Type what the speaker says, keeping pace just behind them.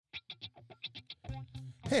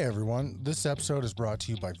Hey everyone, this episode is brought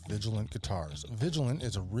to you by Vigilant Guitars. Vigilant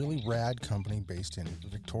is a really rad company based in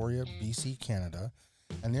Victoria, BC, Canada,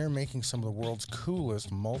 and they're making some of the world's coolest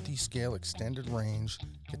multi-scale extended range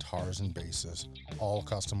guitars and basses, all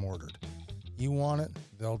custom ordered. You want it,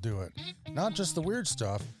 they'll do it. Not just the weird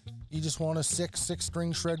stuff, you just want a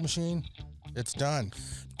six-string shred machine? It's done.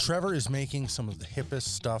 Trevor is making some of the hippest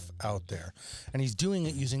stuff out there, and he's doing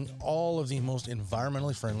it using all of the most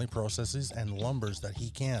environmentally friendly processes and lumbers that he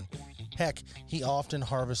can. Heck, he often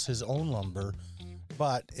harvests his own lumber,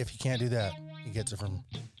 but if he can't do that, he gets it from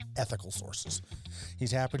ethical sources.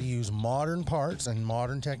 He's happy to use modern parts and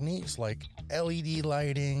modern techniques like LED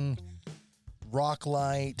lighting, rock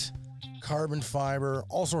light, carbon fiber,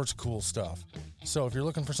 all sorts of cool stuff. So if you're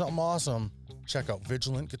looking for something awesome, check out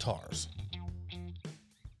Vigilant Guitars.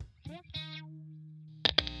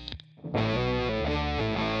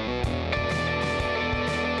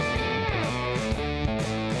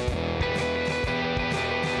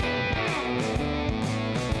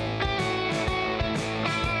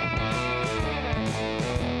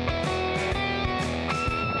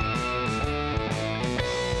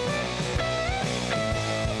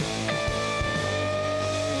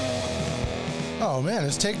 Oh man,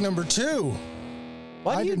 it's take number 2.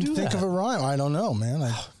 Why do you do that? I didn't think of a rhyme. I don't know, man.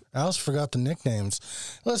 I also forgot the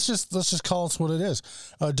nicknames. Let's just call it what it is.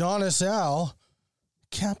 Adonis Al,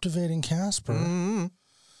 captivating Casper,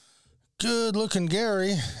 good-looking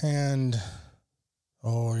Gary, and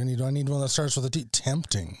I need one that starts with a T.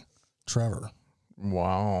 Tempting Trevor.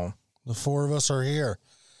 Wow. The 4 of us are here.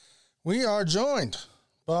 We are joined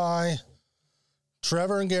by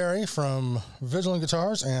Trevor and Gary from Vigilant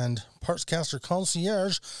Guitars and Partscaster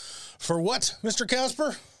Concierge for what, Mr.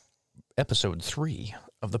 Casper? Episode 3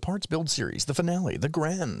 of the Parts Build series, the finale, the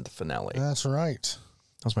grand finale. That's right.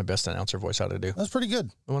 That was my best announcer voice out to do. That's pretty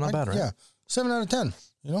good. Well, not bad, right? Yeah. 7 out of 10,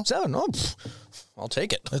 you know? 7? Oh, I'll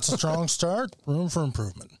take it. It's a strong start, room for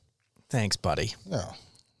improvement. Thanks, buddy. Yeah.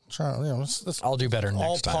 I'll do better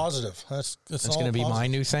next time. All positive. That's going to be my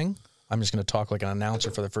new thing. I'm just going to talk like an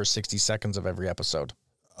announcer for the first 60 seconds of every episode.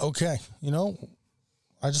 Okay. You know,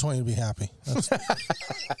 I just want you to be happy. That's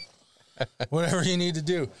whatever you need to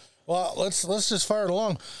do. Well, let's just fire it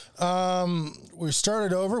along. We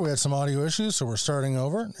started over. We had some audio issues, so we're starting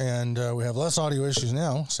over, and we have less audio issues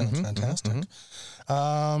now. Sounds fantastic.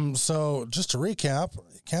 So just to recap,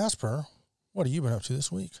 Casper, what have you been up to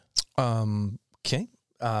this week? Okay.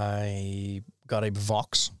 I got a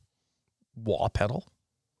Vox wah pedal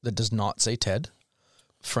that does not say Ted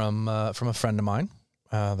from a friend of mine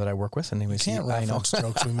that I work with. And you can't reference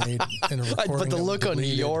jokes we made in a recording. But the look on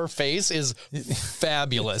your face is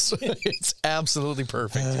fabulous. It's absolutely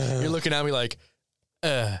perfect. You're looking at me like,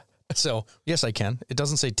 So, yes, I can. It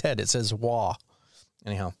doesn't say Ted. It says wah.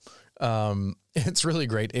 Anyhow, it's really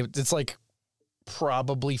great. It's like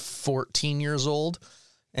probably 14 years old.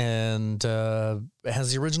 And it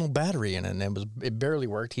has the original battery in it, and it barely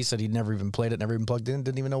worked. He said he'd never even played it, never even plugged it in,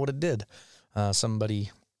 didn't even know what it did. Somebody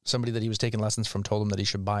that he was taking lessons from told him that he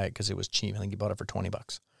should buy it because it was cheap. I think he bought it for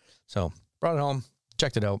 $20. So brought it home,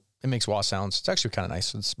 checked it out. It makes wah sounds. It's actually kind of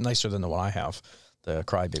nice. It's nicer than the one I have, the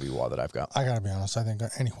Crybaby wah that I've got. I gotta be honest. I think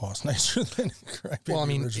any wah is nicer than Crybaby. Well, I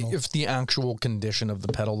mean, original. If the actual condition of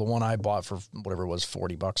the pedal, the one I bought for whatever it was,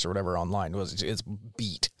 $40 or whatever online, it's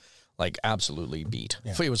beat. Like, absolutely beat.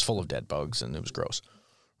 Yeah. It was full of dead bugs, and it was gross.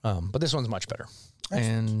 But this one's much better. Excellent.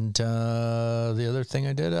 And the other thing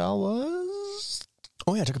I did, Al, was...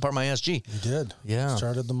 Oh, yeah, I took apart my SG. You did? Yeah.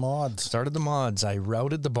 Started the mods. I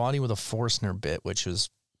routed the body with a Forstner bit, which was...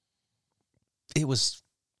 There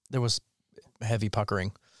was heavy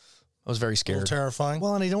puckering. I was very scared. Terrifying?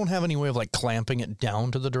 Well, and I don't have any way of, like, clamping it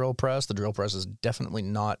down to the drill press. The drill press is definitely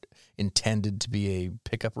not intended to be a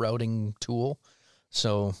pickup routing tool.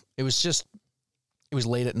 So it was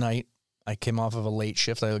late at night. I came off of a late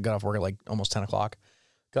shift. I got off work at like almost 10 o'clock.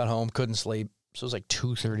 Got home, couldn't sleep. So it was like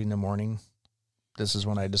 2:30 in the morning. This is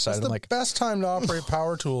when I decided, it's the best time to operate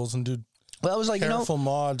power tools and do careful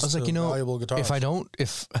mods. I was like, valuable guitars.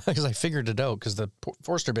 Because I figured it out because the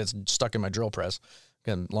Forster bit's stuck in my drill press.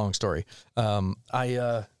 Again, long story.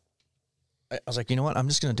 I was like, you know what? I'm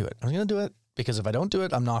just going to do it. I'm going to do it because if I don't do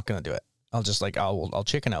it, I'm not going to do it. I'll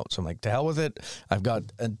chicken out. So I'm like, to hell with it. I've got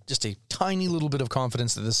just a tiny little bit of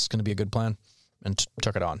confidence that this is going to be a good plan, and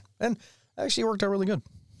took it on. And actually worked out really good.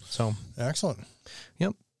 So excellent.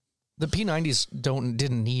 Yep. The P90s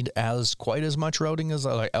didn't need quite as much routing as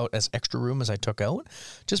as extra room as I took out,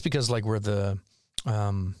 just because like where the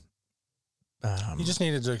you just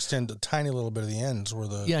needed to extend a tiny little bit of the ends where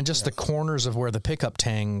the corners of where the pickup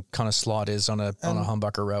tang kind of slot is on a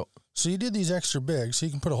humbucker route. So you did these extra big, so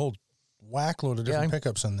you can put a whole whack load of different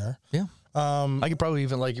pickups in there. Yeah. I could probably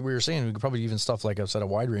even, like we were saying, we could probably even stuff like a set of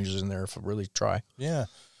wide ranges in there if we really try. Yeah.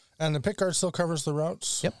 And the pick guard still covers the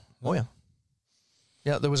routes? Yep. Oh, yeah.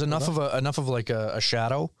 Yeah, there was enough of like a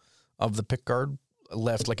shadow of the pick guard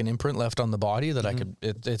left, like an imprint left on the body that I could,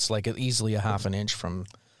 it's like easily a half an inch from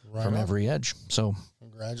every edge. So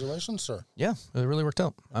congratulations, sir. Yeah, it really worked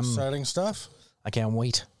out. Exciting stuff. I can't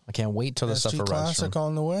wait. I can't wait till the stuff arrives Classic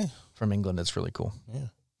on the way from England. It's really cool. Yeah.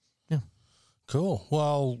 Yeah. Cool.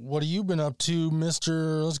 Well, what have you been up to,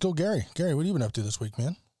 Mr. Let's go, Gary. Gary, what have you been up to this week,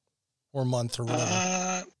 man? Or month or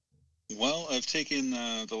whatever? Well, I've taken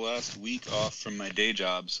the last week off from my day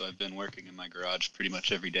job, so I've been working in my garage pretty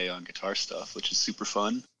much every day on guitar stuff, which is super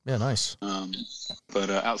fun. Yeah, nice. But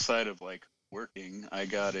outside of like working, I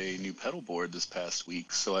got a new pedal board this past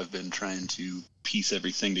week, so I've been trying to piece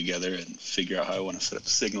everything together and figure out how I want to set up a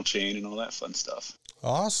signal chain and all that fun stuff.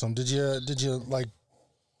 Awesome. Did you like?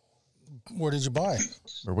 What did you buy?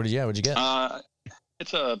 Or what'd you get?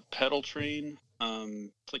 It's a pedal train.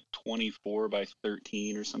 It's like 24 by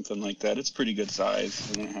 13 or something like that. It's pretty good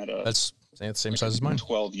size. And it had that's the same size as mine.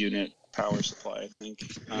 12 unit power supply, I think.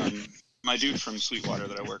 My dude from Sweetwater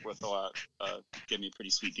that I work with a lot gave me a pretty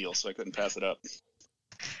sweet deal, so I couldn't pass it up.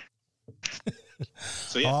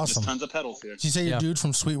 So yeah, awesome. Just tons of pedals here. Did you say your dude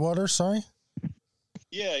from Sweetwater? Sorry.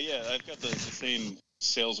 Yeah. I've got the same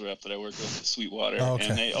sales rep that I work with at Sweetwater, okay.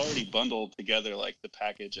 And they already bundled together like the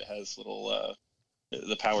package. It has little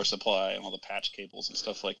the power supply and all the patch cables and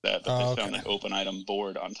stuff like that. But they found an open item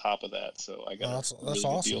board on top of that, so I got that's a really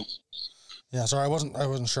awesome. good deal. Yeah, sorry, I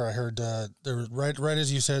wasn't sure. I heard there was right as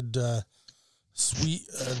you said, sweet.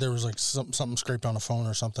 There was like something scraped on a phone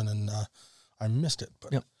or something, and I missed it.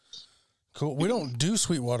 But cool. We don't do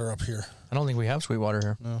Sweetwater up here. I don't think we have Sweetwater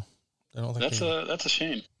here. No, I don't think that's a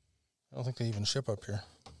shame. I don't think they even ship up here.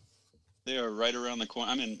 They are right around the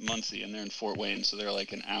corner. I'm in Muncie, and they're in Fort Wayne, so they're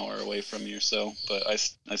like an hour away from me or so. But I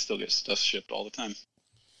still get stuff shipped all the time.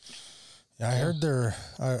 Yeah, I heard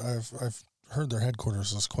I've heard their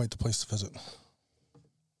headquarters is quite the place to visit.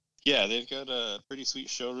 Yeah, they've got a pretty sweet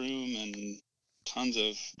showroom and tons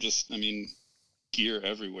of gear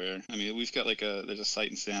everywhere. I mean, we've got there's a Sight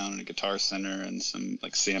and Sound and a Guitar Center and some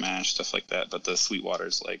like Sam Ash stuff like that. But the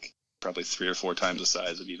Sweetwater's like probably 3 or 4 times the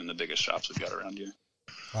size of even the biggest shops we've got around here.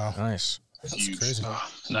 Wow, nice. That's huge. Crazy. Oh,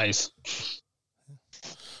 nice.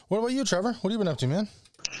 What about you, Trevor? What have you been up to, man?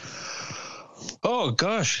 Oh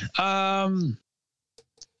gosh.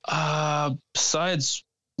 Besides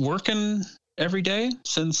working every day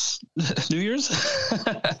since New Year's.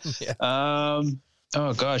 Oh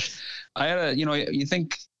gosh. I had you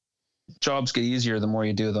think jobs get easier the more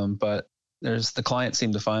you do them, but the client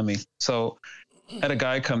seemed to find me. So I had a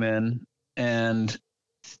guy come in and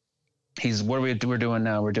we're doing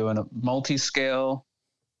now. We're doing a multi-scale,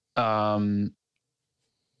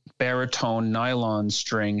 baritone nylon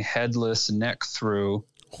string, headless neck through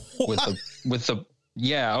with the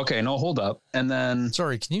yeah. Okay. No, hold up. And then,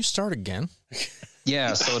 sorry, can you start again?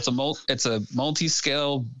 Yeah. So it's a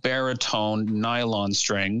multi-scale baritone nylon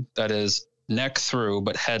string that is neck through,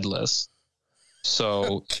 but headless.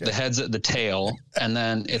 So the head's at the tail, and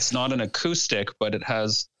then it's not an acoustic, but it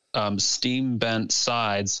has steam bent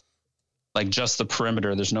sides, like just the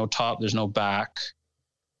perimeter. There's no top, there's no back.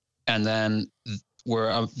 And then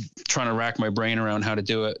I'm trying to rack my brain around how to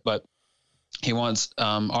do it, but he wants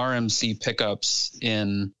RMC pickups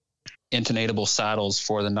in intonatable saddles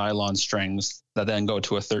for the nylon strings that then go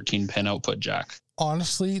to a 13-pin output jack.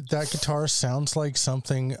 Honestly, that guitar sounds like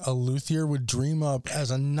something a luthier would dream up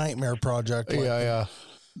as a nightmare project. Yeah.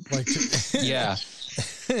 Like, yeah.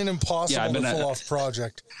 An impossible to pull off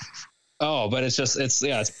project. Oh, but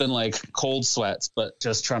it's been like cold sweats, but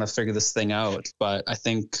just trying to figure this thing out. But I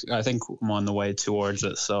think I'm on the way towards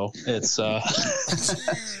it. So it's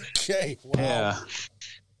okay. Wow. Yeah.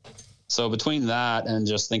 So between that and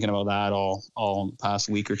just thinking about that all the past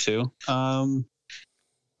week or two,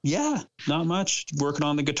 yeah, not much. Working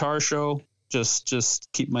on the guitar show, just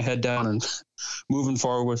keep my head down and moving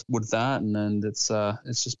forward with that. And then it's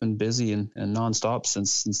just been busy and nonstop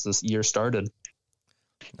since this year started.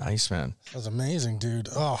 Nice, man. That's amazing, dude.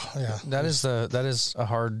 Oh yeah. That is a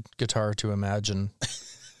hard guitar to imagine.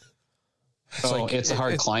 It's a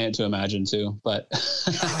hard client to imagine too, but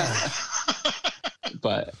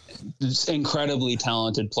but just incredibly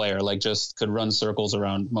talented player, like just could run circles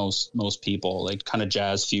around most people, like kind of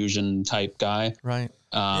jazz fusion type guy. Right.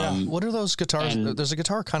 What are those guitars? There's a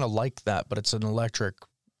guitar kind of like that, but it's an electric.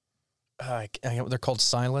 They're called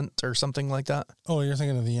Silent or something like that. Oh, you're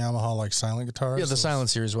thinking of the Yamaha like silent guitars? Yeah, the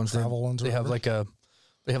Silent series ones. Travel ones. They have like a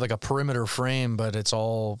They have like a perimeter frame, but it's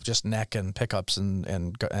all just neck and pickups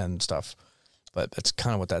and stuff. But that's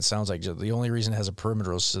kind of what that sounds like. The only reason it has a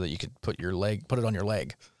perimeter is so that you could put it on your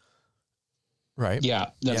leg. Right.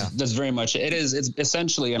 Yeah, that's very much it. It's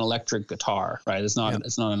essentially an electric guitar, right? It's not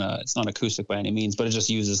it's not acoustic by any means, but it just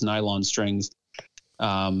uses nylon strings.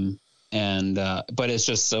 But it's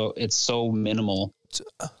just so minimal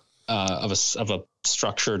of a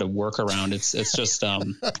structure to work around. It's just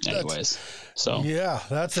anyways. So yeah,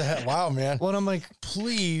 that's wow, man. Well, I'm like,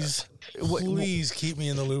 please keep me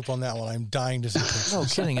in the loop on that one. I'm dying to see pictures. No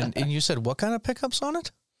kidding. And you said what kind of pickups on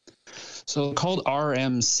it? So called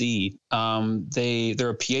RMC. They're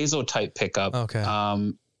a piezo type pickup. Okay.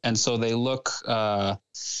 And so they look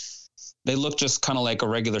just kind of like a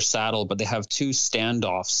regular saddle, but they have two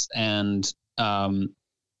standoffs, and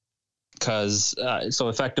so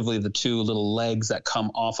effectively the two little legs that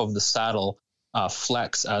come off of the saddle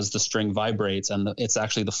flex as the string vibrates, and it's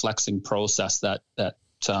actually the flexing process that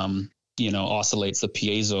oscillates the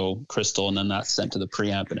piezo crystal, and then that's sent to the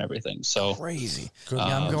preamp and everything. So crazy.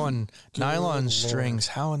 I'm going nylon strings.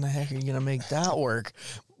 How in the heck are you going to make that work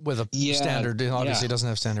with a standard? Obviously, it doesn't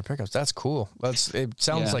have standard pickups. That's cool. It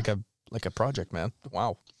sounds like a project, man.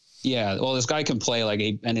 Wow. Yeah. Well, this guy can play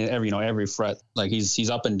every fret. Like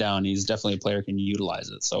he's up and down. He's definitely a player, can utilize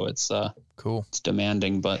it. So it's cool. It's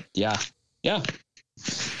demanding, but yeah.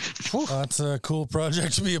 That's a cool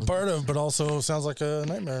project to be a part of, but also sounds like a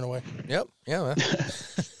nightmare in a way. Yep. Yeah.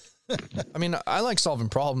 I mean, I like solving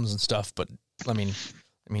problems and stuff, but I mean,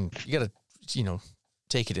 you got to,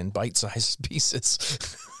 take it in bite-sized pieces.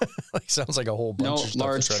 Sounds like a whole bunch of stuff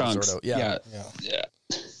large to try to chunks. sort out. Yeah.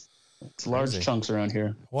 It's large chunks around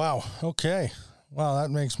here. Wow. Okay. Wow, that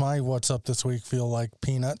makes my what's up this week feel like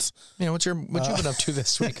peanuts. What you been up to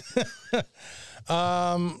this week?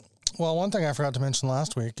 Well, one thing I forgot to mention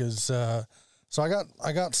last week is so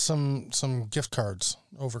I got some gift cards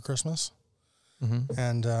over Christmas,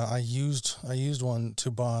 and I used one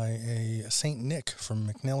to buy a Saint Nick from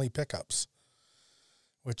McNelly Pickups,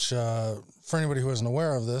 which for anybody who isn't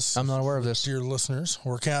aware of this, I'm not aware of this. Dear listeners,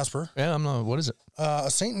 or Casper, Yeah, I'm not. What is it? a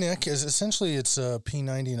Saint Nick is essentially it's a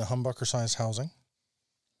P90 in a humbucker size housing.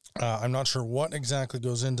 I'm not sure what exactly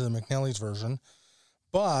goes into the McNelly's version,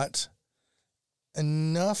 but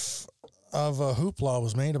enough of a hoopla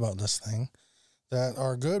was made about this thing that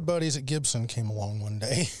our good buddies at Gibson came along one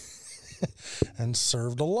day and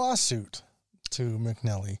served a lawsuit to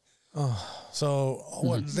McNelly. Oh. So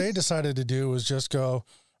what they decided to do was just go,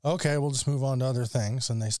 okay, we'll just move on to other things.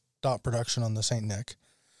 And they stopped production on the St. Nick,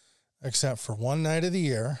 except for one night of the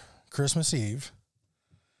year, Christmas Eve,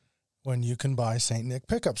 when you can buy St. Nick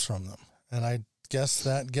pickups from them. And I guess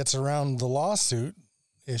that gets around the lawsuit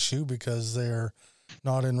issue because they're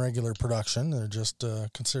not in regular production. They're just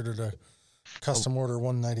considered a custom order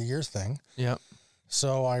one night a year thing. Yeah.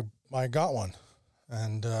 So I got one,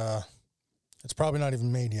 and it's probably not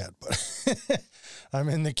even made yet, but I'm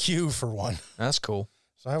in the queue for one. That's cool.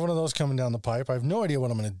 So I have one of those coming down the pipe. I have no idea what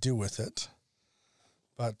I'm going to do with it,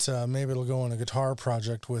 but maybe it'll go on a guitar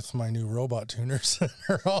project with my new robot tuners that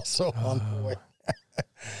are also on the way.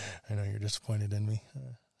 I know you're disappointed in me.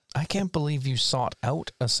 I can't believe you sought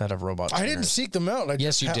out a set of robot tuners. I didn't seek them out.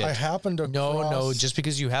 Yes, you did. I happened to No, just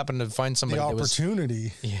because you happened to find somebody the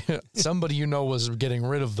opportunity. Somebody was getting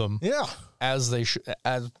rid of them. Yeah.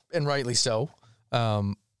 And rightly so.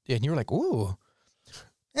 And you were like, ooh.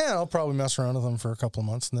 Yeah, I'll probably mess around with them for a couple of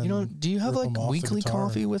months. And then do you have like weekly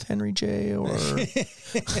coffee with Henry J? Or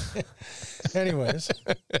anyways,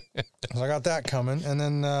 so I got that coming. And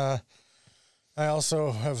then I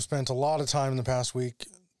also have spent a lot of time in the past week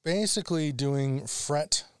basically doing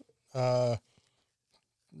fret releveling,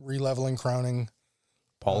 crowning,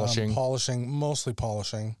 polishing, mostly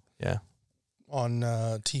polishing. Yeah. On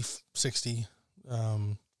T60,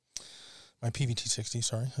 my PVT60,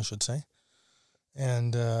 sorry, I should say.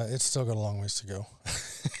 And it's still got a long ways to go.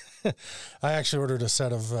 I actually ordered a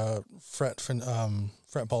set of fret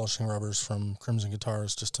polishing rubbers from Crimson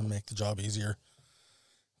Guitars just to make the job easier.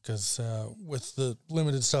 Because with the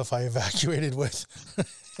limited stuff I evacuated with,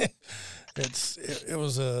 it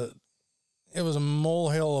was a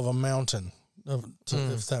molehill of a mountain,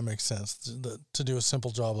 if that makes sense, to do a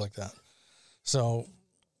simple job like that. So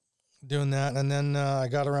doing that, and then I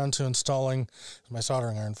got around to installing, my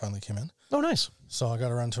soldering iron finally came in. Oh, nice. So I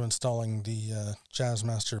got around to installing the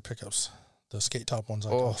Jazzmaster pickups, the skate top ones I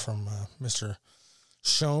got from Mr.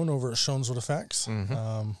 Schoen over at Schoen's Wood Effects,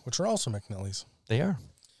 which are also McNelly's. They are.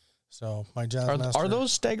 So my Jazzmaster. Are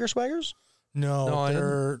those Stagger Swaggers?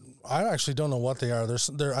 No, I actually don't know what they are.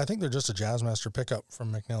 I think they're just a Jazzmaster pickup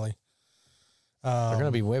from McNelly. They're going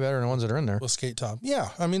to be way better than the ones that are in there. With skate top. Yeah.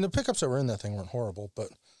 I mean, the pickups that were in that thing weren't horrible, but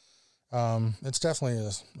it's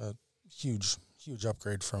definitely a huge, huge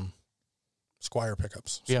upgrade from Squire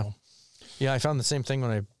pickups. So. Yeah. Yeah, I found the same thing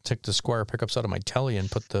when I took the Squire pickups out of my telly and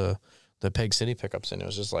put the Peg City pickups in. It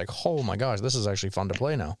was just like, oh my gosh, this is actually fun to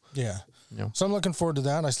play now. Yeah. Yeah. So I'm looking forward to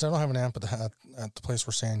that. I still don't have an amp at the place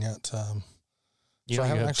we're staying yet. You so know, I you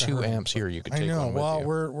haven't have actually 2 heard amps it, here you could I take know. one with Well, you.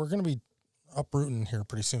 we're going to be uprooting here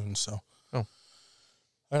pretty soon, so Oh.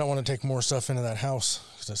 I don't want to take more stuff into that house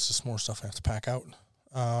because that's just more stuff I have to pack out.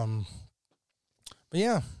 But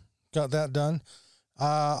yeah, got that done.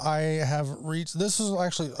 I have reached, this is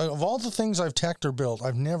actually, of all the things I've teched or built,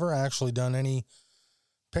 I've never actually done any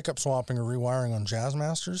pickup swapping or rewiring on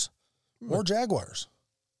Jazzmasters or Jaguars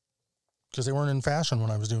because they weren't in fashion when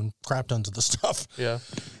I was doing crap tons of the stuff. Yeah.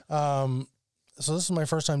 So this is my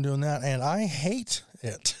first time doing that, and I hate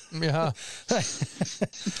it. Yeah.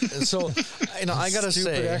 So, you know, I got to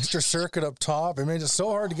Stupid say, extra circuit up top. It made it so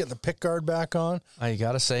hard to get the pick guard back on. I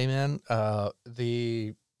got to say, man,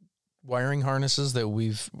 the wiring harnesses that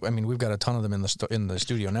we've got a ton of them in the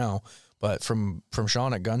studio now, but from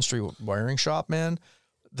Sean at Gun Street Wiring Shop, man,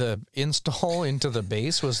 the install into the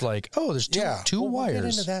base was like, oh, there's two wires. We'll get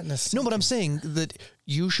into that in a second. No, but I'm saying that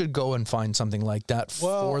you should go and find something like that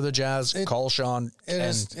for the Jazz. Call Sean. It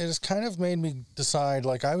has kind of made me decide,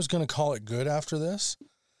 like, I was going to call it good after this,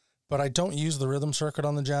 but I don't use the rhythm circuit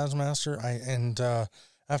on the Jazzmaster.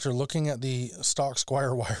 After looking at the stock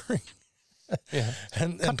Squire wiring yeah,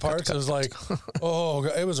 and parts, it was like, oh,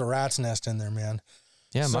 it was a rat's nest in there, man.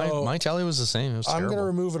 Yeah, So, my tally was the same. It was I'm terrible. going to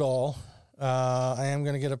remove it all. I am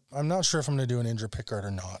going to get I'm not sure if I'm going to do an Indra pickguard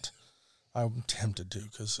or not. I'm tempted to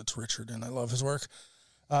because it's Richard and I love his work.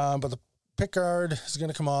 But the pickguard is going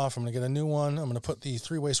to come off. I'm going to get a new one. I'm going to put the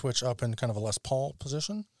 3-way switch up in kind of a Les Paul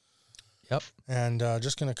position. Yep. And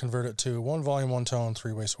just going to convert it to 1 volume, 1 tone,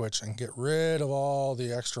 3-way switch and get rid of all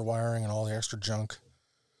the extra wiring and all the extra junk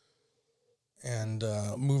and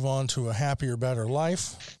move on to a happier, better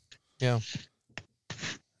life. Yeah.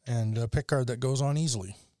 And a pickguard that goes on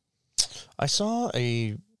easily. I saw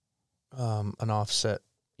an offset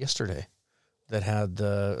yesterday that had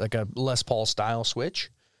like a Les Paul style switch,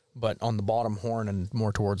 but on the bottom horn and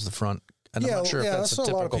more towards the front. And I'm not sure if that's a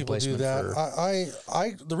typical placement.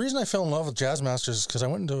 The reason I fell in love with Jazzmasters is because I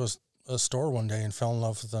went into a store one day and fell in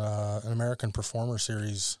love with an American Performer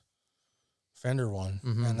Series Fender one,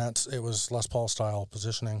 and it was Les Paul style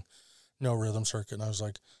positioning, no rhythm circuit, and I was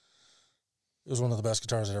like, it was one of the best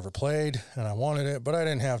guitars I'd ever played, and I wanted it, but I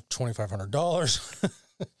didn't have $2,500.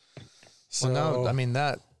 So, well, now, I mean,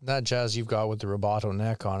 that Jazz you've got with the Roboto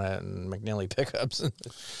neck on it and McNally pickups,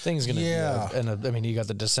 thing's going to be, I mean, you got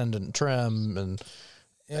the Descendant trim, and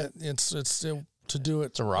it's to do it.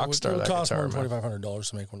 It's a rock star. It would cost guitar, more than $2,500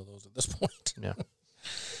 to make one of those at this point. Yeah.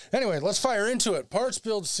 Anyway, let's fire into it. Parts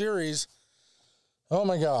Build Series. Oh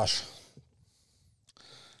my gosh.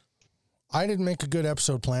 I didn't make a good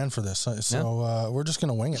episode plan for this, so we're just going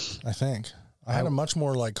to wing it, I think. I had a much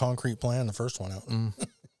more like concrete plan the first one out.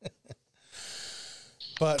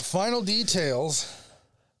 But final details,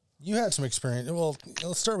 you had some experience. Well,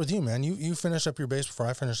 let's start with you, man. You finished up your bass before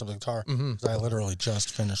I finished up the guitar. I literally just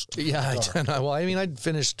finished. Yeah, I did. Well, I mean,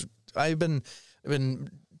 I've been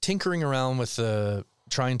tinkering around with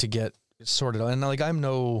trying to get sorted out. And like, I'm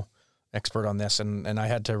no expert on this, and I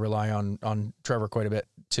had to rely on Trevor quite a bit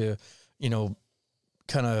to,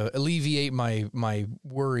 kind of alleviate my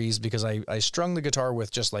worries, because I strung the guitar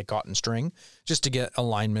with just like cotton string just to get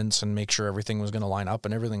alignments and make sure everything was going to line up,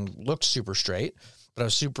 and everything looked super straight. But I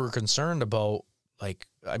was super concerned about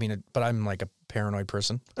but I'm like a paranoid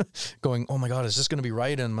person going, oh my God, is this going to be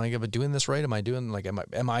right? Am I doing this right?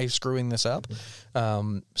 Am I screwing this up?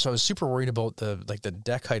 So I was super worried about the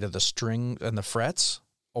deck height of the string and the frets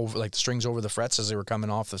over, like the strings over the frets as they were coming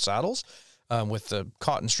off the saddles. With the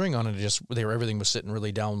cotton string on it, everything was sitting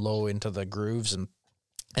really down low into the grooves, and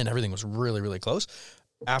everything was really, really close.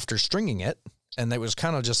 After stringing it, and it was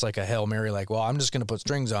kind of just like a Hail Mary, like, well, I'm just going to put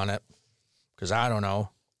strings on it because I don't know.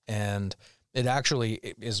 And it actually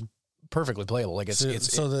is perfectly playable. Like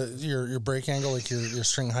your break angle, like your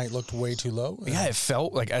string height looked way too low. Yeah, it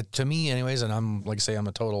felt like to me, anyways. And I'm like, say I'm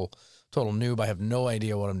a total noob. I have no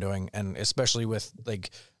idea what I'm doing, and especially with like.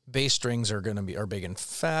 Bass strings are big and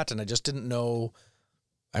fat, and I just didn't know.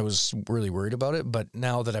 I was really worried about it, but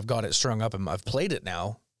now that I've got it strung up and I've played it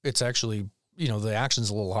now, it's actually, the action's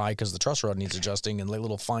a little high because the truss rod needs adjusting and like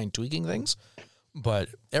little fine tweaking things, but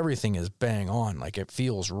everything is bang on. Like, it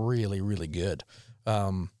feels really, really good.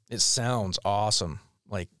 It sounds awesome.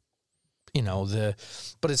 Like,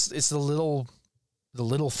 but it's the little the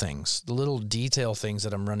little things, the little detail things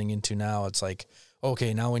that I'm running into now. It's like,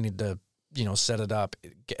 okay, now we need to, set it up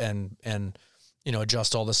and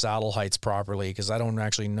adjust all the saddle heights properly, because I don't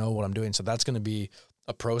actually know what I'm doing. So that's going to be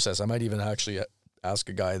a process. I might even actually ask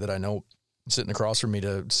a guy that I know sitting across from me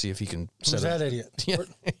to see if he can set Who's that idiot? Yeah.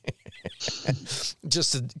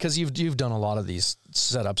 Just because you've done a lot of these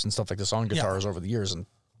setups and stuff like this on guitars over the years, and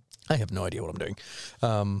I have no idea what I'm doing.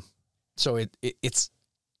 So it's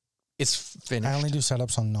finished. I only do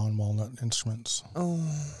setups on non-walnut instruments. Oh,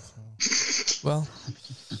 well,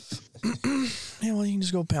 yeah. Well, you can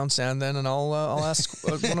just go pound sand then, and I'll ask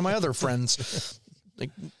one of my other friends, like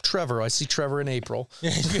Trevor. I see Trevor in April.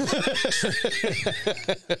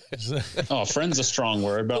 Oh, friend's a strong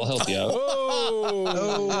word, but I'll help you out.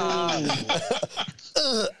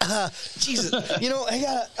 Jesus, I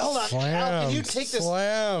gotta hold on. Al, can you take this?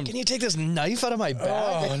 Can you take this knife out of my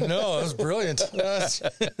bag? Oh no, that's brilliant.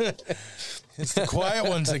 It's the quiet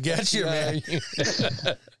ones that get you, man.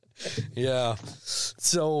 Yeah.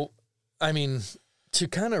 So, I mean, to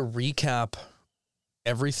kind of recap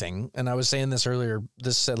everything, and I was saying this earlier,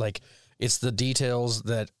 this said, like, it's the details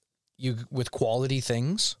that you, with quality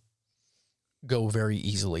things, go very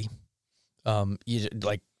easily. I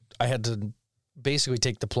had to basically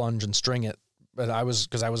take the plunge and string it, but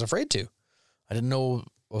because I was afraid to. I didn't know.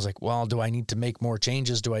 I was like, well, do I need to make more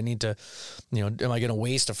changes? Do I need to, am I going to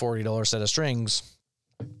waste a $40 set of strings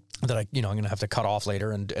that I'm going to have to cut off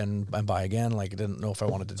later and buy again? Like, I didn't know if I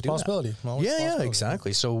wanted to do possibility. that. Yeah,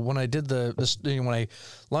 exactly. So when I did when I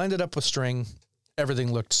lined it up with string,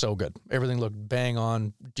 everything looked so good. Everything looked bang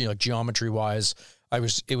on, geometry wise.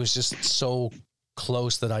 It was just so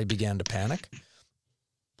close that I began to panic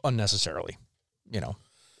unnecessarily,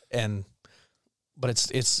 but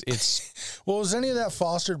it's well, was any of that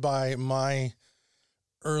fostered by my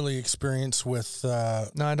early experience with no,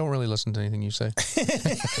 I don't really listen to anything you say.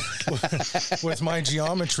 with my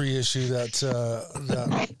geometry issue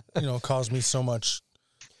that caused me so much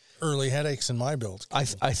early headaches in my build. I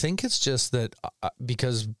think it's just that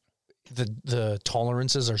because the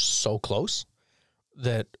tolerances are so close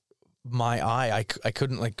that my eye, I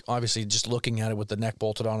couldn't, like, obviously just looking at it with the neck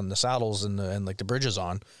bolted on and the saddles and like the bridges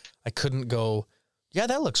on, I couldn't go, yeah,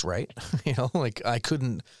 that looks right. Like I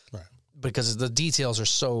couldn't, right, because the details are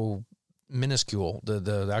so minuscule.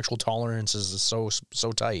 The actual tolerances is so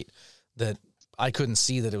tight that I couldn't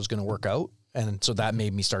see that it was going to work out. And so that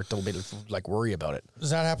made me start to a little bit like worry about it. Does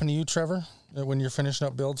that happen to you, Trevor? When you're finishing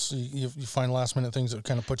up builds, you find last minute things that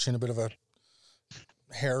kind of put you in a bit of a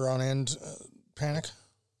hair on end panic?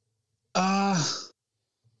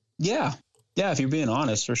 Yeah. If you're being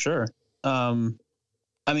honest, for sure.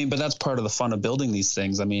 But that's part of the fun of building these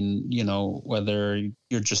things. I mean, whether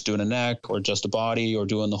you're just doing a neck or just a body or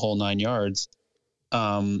doing the whole 9 yards,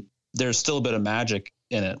 there's still a bit of magic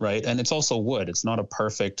in it, right? And it's also wood. It's not a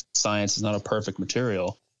perfect science. It's not a perfect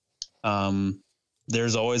material.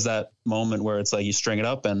 There's always that moment where it's like you string it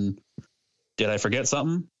up and did I forget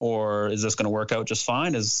something? Or is this going to work out just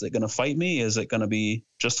fine? Is it going to fight me? Is it going to be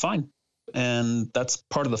just fine? And that's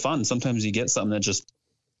part of the fun. Sometimes you get something that just,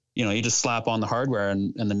 you just slap on the hardware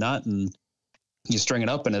and the nut and you string it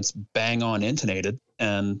up and it's bang on intonated.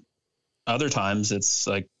 And other times it's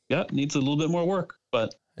like, yeah, it needs a little bit more work,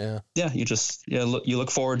 but you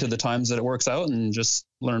look forward to the times that it works out and just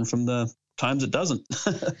learn from the times it doesn't.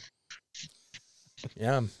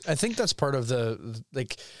 Yeah. I think that's part of the,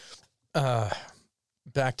 like,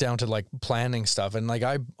 back down to like planning stuff. And like,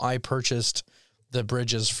 I purchased the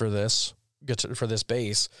bridges for this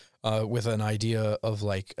bass, with an idea of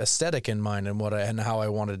like aesthetic in mind and how I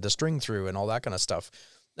wanted to string through and all that kind of stuff.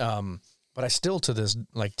 But I still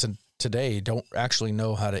today don't actually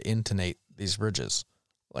know how to intonate these bridges.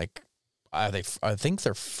 Like, I think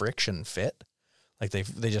they're friction fit. Like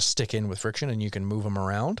they just stick in with friction and you can move them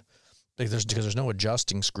around. Like there's no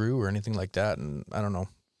adjusting screw or anything like that. And I don't know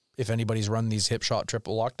if anybody's run these hip shot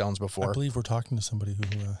triple lockdowns before. I believe we're talking to somebody who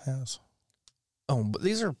has. Oh, but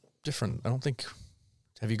these are different. I don't think.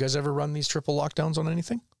 Have you guys ever run these triple lockdowns on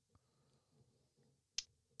anything?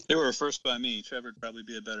 They were first by me. Trevor would probably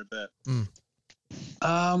be a better bet.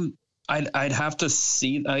 I'd have to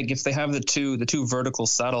see, like, if they have the two vertical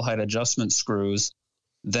saddle height adjustment screws,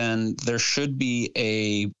 then there should be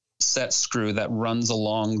a set screw that runs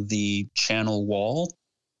along the channel wall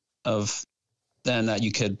then that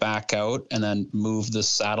you could back out and then move the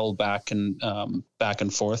saddle back and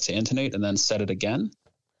forth to intonate and then set it again.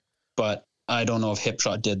 But I don't know if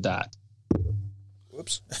Hipshot did that.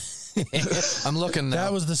 Whoops. I'm looking now.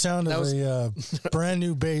 That was the sound of a brand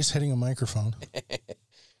new bass hitting a microphone.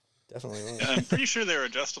 Definitely will. I'm pretty sure they're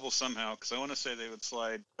adjustable somehow, because I want to say they would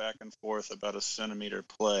slide back and forth about a centimeter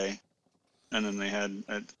play, and then they had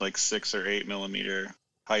like 6 or 8 millimeter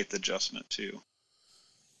height adjustment too.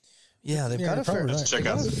 Yeah, they've got a fair. probably right. Check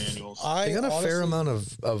out the manuals. They got a fair honestly- amount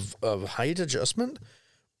of height adjustment,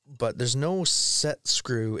 but there's no set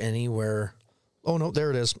screw anywhere. Oh no, there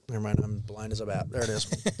it is. Never mind, I'm blind as a bat. There it is.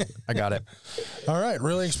 I got it. All right,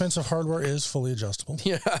 really expensive hardware is fully adjustable.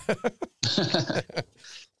 Yeah.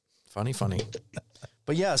 funny.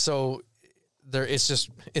 But yeah, so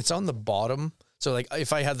it's on the bottom. So like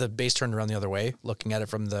if I had the base turned around the other way, looking at it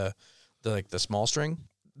from the small string,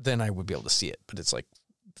 then I would be able to see it. But it's like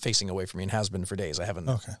facing away from me and has been for days. I haven't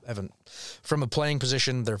from a playing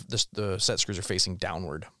position, the set screws are facing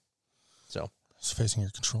downward. So It's facing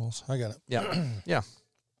your controls. I got it. yeah. Yeah.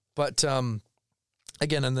 But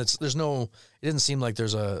again, and there's no, it didn't seem like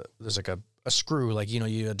there's like a screw, like,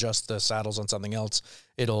 you adjust the saddles on something else,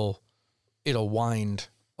 it'll wind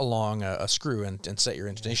along a screw and set your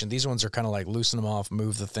intonation. These ones are kind of like loosen them off,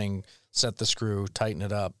 move the thing, set the screw, tighten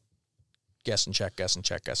it up, guess and check.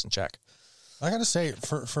 I got to say,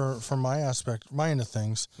 for my end of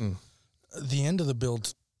things, the end of the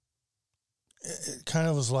build, it kind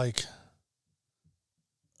of was like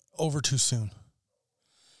over too soon.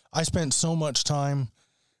 I spent so much time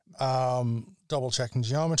double checking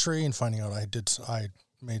geometry and finding out I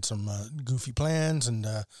made some goofy plans and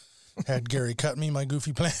had Gary cut me my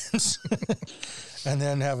goofy plans, and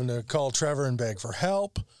then having to call Trevor and beg for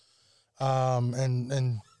help,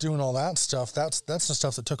 and doing all that stuff. That's the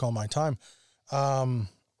stuff that took all my time.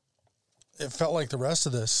 It felt like the rest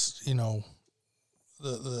of this, the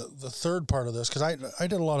third part of this, because I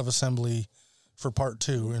did a lot of assembly for part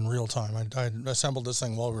 2 in real time. I assembled this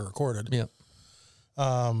thing while we recorded. Yeah.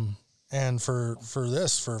 And for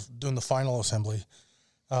doing the final assembly,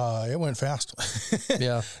 it went fast.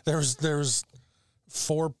 Yeah. There was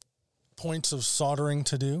 4 points of soldering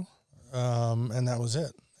to do, and that was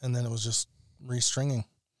it. And then it was just restringing.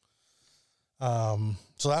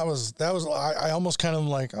 So that was I almost kind of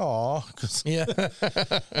like, because Yeah.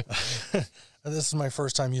 this is my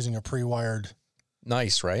first time using a pre-wired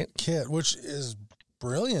Nice, right? kit, which is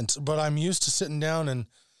brilliant. But I'm used to sitting down and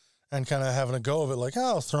kind of having a go of it, like,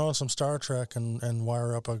 throw in some Star Trek and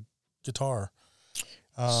wire up a guitar.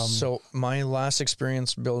 So my last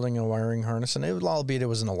experience building a wiring harness, and albeit it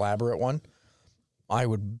was an elaborate one, I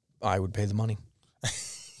would pay the money.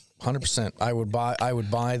 100%. I would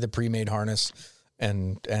buy the pre-made harness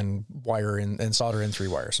and wire in and solder in 3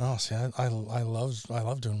 wires. Oh, see, I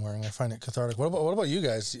love doing wiring. I find it cathartic. What about you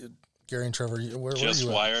guys, Gary and Trevor? Where Just are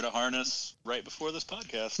you wired a harness right before this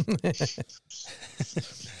podcast.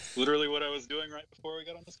 Literally what I was doing right before we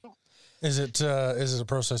got on this call. Is it a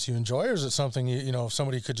process you enjoy, or is it something if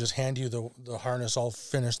somebody could just hand you the harness all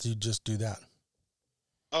finished, you just do that?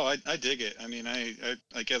 Oh, I dig it. I mean, I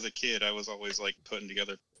like as a kid, I was always like putting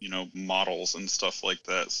together, models and stuff like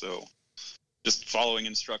that. So just following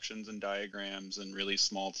instructions and diagrams and really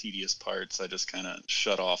small, tedious parts, I just kind of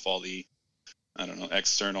shut off all the,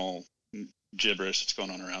 external gibberish that's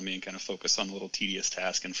going on around me and kind of focus on the little tedious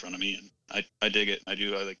task in front of me. And I dig it. I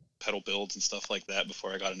like pedal builds and stuff like that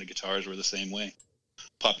before I got into guitars were the same way.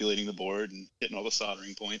 Populating the board and hitting all the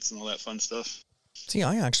soldering points and all that fun stuff. See,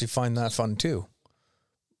 I actually find that fun too.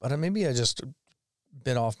 But maybe I just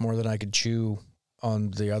bit off more than I could chew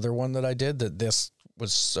on the other one that I did, that this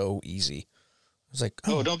was so easy. I was like,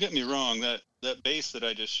 oh, don't get me wrong. That bass that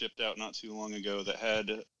I just shipped out not too long ago that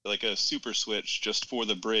had like a super switch just for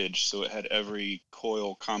the bridge. So it had every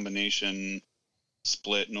coil combination,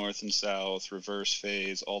 split north and south, reverse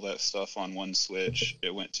phase, all that stuff on one switch.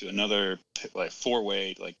 It went to another like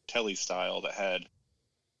 4-way, like telly style, that had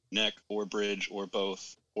neck or bridge or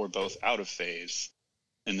both out of phase.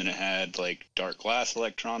 And then it had like dark glass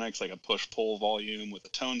electronics, like a push-pull volume with a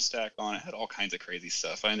tone stack on it. It had all kinds of crazy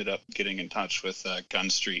stuff. I ended up getting in touch with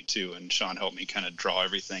Gun Street too, and Sean helped me kind of draw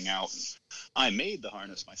everything out. And I made the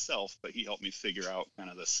harness myself, but he helped me figure out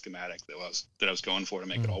kind of the schematic that I was going for to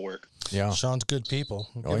make it all work. yeah. Sean's good people.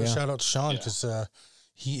 Give a shout out to Sean, because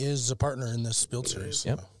he is a partner in this build series.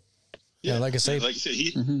 Yep. Yeah, like I say,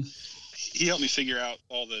 he helped me figure out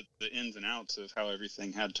all the ins and outs of how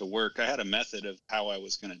everything had to work. I had a method of how I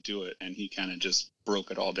was going to do it, and he kind of just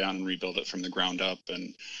broke it all down and rebuilt it from the ground up.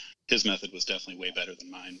 And his method was definitely way better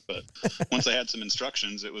than mine. But once I had some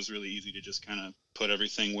instructions, it was really easy to just kind of put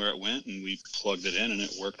everything where it went, and we plugged it in, and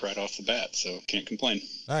it worked right off the bat. So can't complain.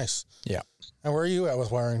 Nice. Yeah. And where are you at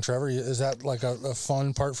with wiring, Trevor? Is that like a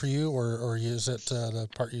fun part for you, or is it the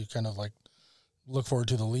part you kind of like look forward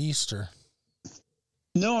to the least, or?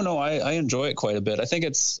 No, I enjoy it quite a bit. I think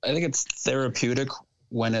it's therapeutic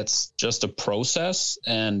when it's just a process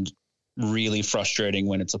and really frustrating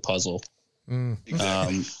when it's a puzzle.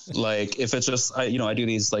 Exactly. Like if it's just, I do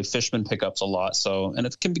these like Fishman pickups a lot. So, and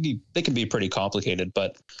they can be pretty complicated,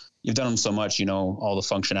 but you've done them so much, all the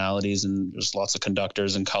functionalities and there's lots of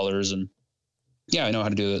conductors and colors and yeah, I know how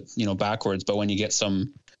to do it, backwards. But when you get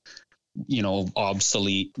some,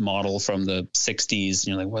 obsolete model from the 60s, and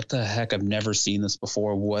you're like, what the heck? I've never seen this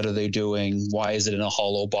before. What are they doing? Why is it in a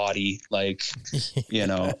hollow body? Like,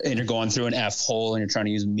 and you're going through an F hole and you're trying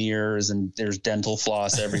to use mirrors and there's dental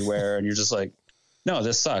floss everywhere. And you're just like, no,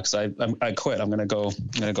 this sucks. I quit. I'm going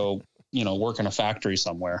to go, work in a factory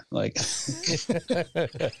somewhere. Like it's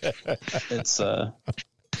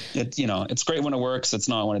great when it works. It's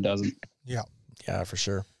not when it doesn't. Yeah. Yeah, for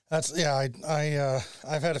sure. I've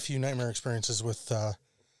had a few nightmare experiences with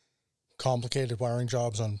complicated wiring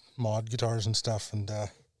jobs on mod guitars and stuff, and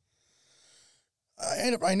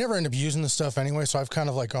I never end up using this stuff anyway. So I've kind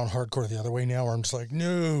of like gone hardcore the other way now, where I'm just like,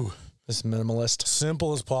 no, This minimalist.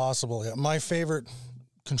 simple as possible. Yeah, my favorite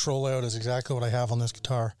control layout is exactly what I have on this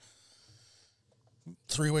guitar.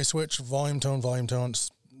 3-way switch, volume tone.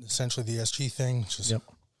 It's essentially the SG thing. Just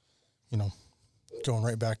going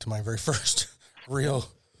right back to my very first real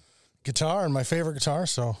guitar and my favorite guitar.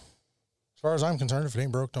 So as far as I'm concerned, if it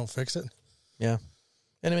ain't broke, don't fix it. Yeah.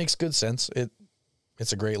 And it makes good sense.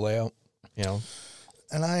 It's a great layout,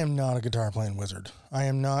 And I am not a guitar playing wizard. I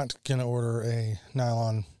am not going to order a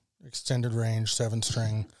nylon extended range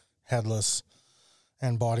 7-string headless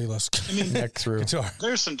and bodiless neck through guitar.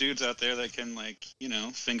 There's some dudes out there that can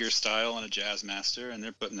finger style on a Jazz Master, and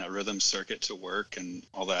they're putting that rhythm circuit to work and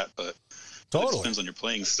all that. But it depends on your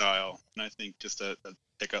playing style. And I think just a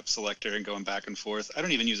pickup selector and going back and forth. I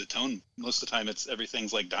don't even use a tone. Most of the time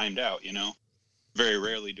everything's like dimed out, Very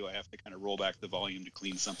rarely do I have to kind of roll back the volume to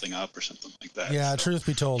clean something up or something like that. Yeah, so truth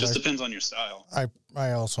be told, just depends on your style.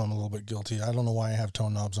 I also am a little bit guilty. I don't know why I have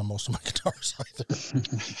tone knobs on most of my guitars either.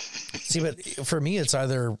 See, but for me, it's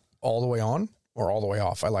either all the way on or all the way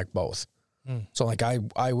off. I like both. So like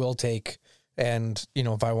I will take, and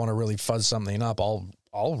if I want to really fuzz something up, I'll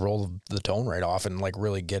roll the tone right off and like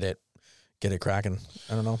really get it cracking.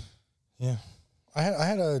 I don't know. Yeah. I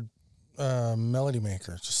had a Melody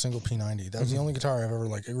Maker, just single P90. That was the only guitar I've ever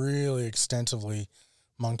like really extensively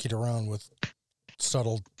monkeyed around with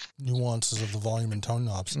subtle nuances of the volume and tone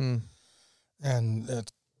knobs. And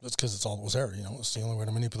that's because it's all that was there, It's the only way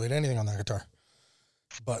to manipulate anything on that guitar.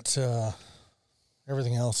 But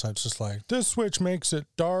everything else, it's just like, this switch makes it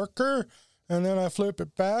darker, and then I flip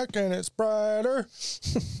it back and it's brighter.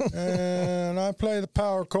 And I play the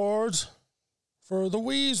power chords for the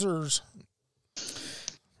Weezers.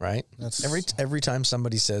 Right. That's every time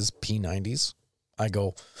somebody says P90s, I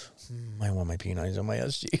go, I want my P90s on my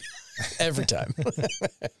SG. Every time.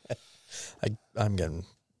 I'm getting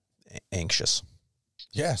anxious.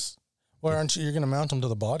 Yes. Well, aren't you? You're going to mount them to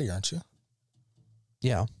the body, aren't you?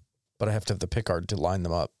 Yeah, but I have to have the pickguard to line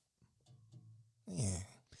them up. Yeah.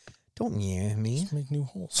 Don't me. Just make new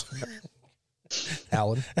holes.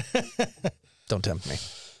 Alan, don't tempt me.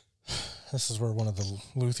 This is where one of the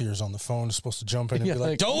luthiers on the phone is supposed to jump in and be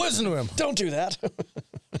like, don't listen to him. Don't do that.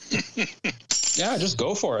 Yeah, just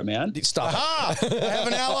go for it, man. Stop. Ah, I have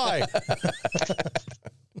an ally.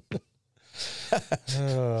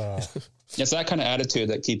 It's that kind of attitude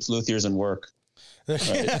that keeps luthiers in work. Right?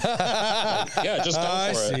 Yeah, just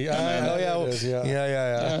go for it.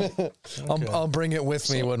 Yeah. Okay. I'll bring it with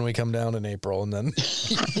me when we come down in April, and then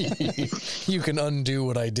you can undo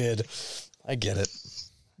what I did. I get it.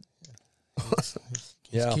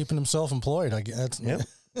 He's keeping himself employed. I guess. Yep.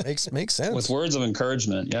 Makes sense. With words of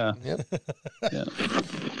encouragement, yeah. Yep. Yeah.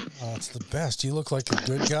 Oh, it's the best. You look like a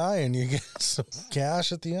good guy, and you get some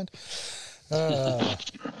cash at the end.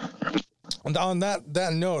 And on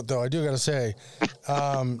that note, though, I do got to say,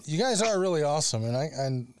 you guys are really awesome,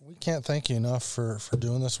 and we can't thank you enough for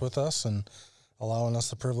doing this with us and allowing us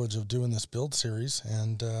the privilege of doing this build series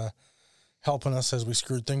and helping us as we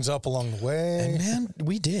screwed things up along the way. And man,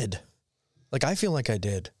 we did. Like, I feel like I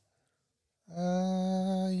did.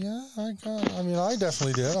 Yeah, I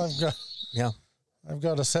definitely did. I've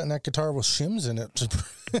got a set neck guitar with shims in it.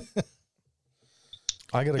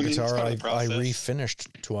 I got a guitar I process.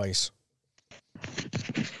 refinished twice.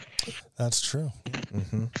 That's true.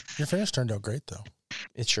 Mm-hmm. Your finish turned out great, though.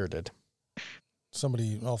 It sure did.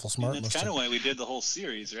 Somebody awful smart And must that's kind have. of why we did the whole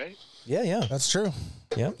series, right? Yeah. That's true.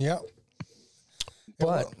 Yeah. Yeah.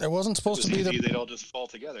 But it wasn't supposed to be they'd all just fall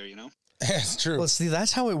together, It's true. well, see,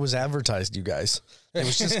 that's how it was advertised, you guys. It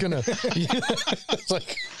was just gonna. It's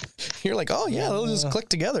like you're like, oh yeah, they'll just click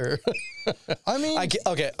together. I mean,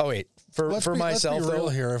 Okay. Oh wait. For myself, let's be real though,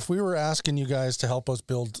 here. If we were asking you guys to help us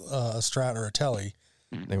build a Strat or a Telly,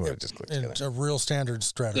 they would have just clicked together. a real standard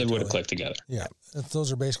Strat. They or would have Telly. clicked together. Yeah,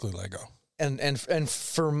 those are basically Lego. And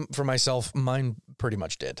for myself, mine pretty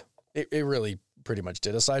much did. It really pretty much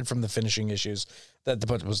did. Aside from the finishing issues, that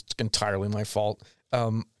was entirely my fault.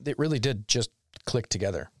 It really did just click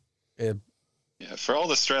together. Yeah, for all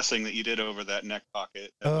the stressing that you did over that neck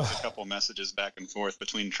pocket, there was a couple messages back and forth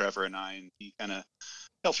between Trevor and I, and he kind of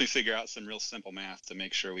helped me figure out some real simple math to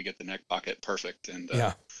make sure we get the neck pocket perfect. And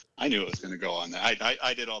I knew it was going to go on that.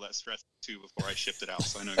 I did all that stress too before I shipped it out,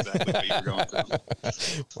 so I know exactly what you were going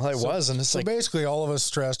through. Well, I was, and it's so like basically all of us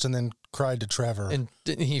stressed and then cried to Trevor, and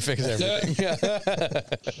he fixed everything. Yeah,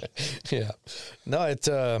 yeah. No, it.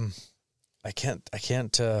 I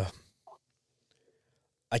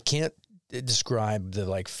can't describe the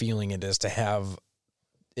like feeling it is to have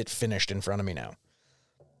it finished in front of me now.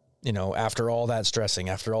 You know, after all that stressing,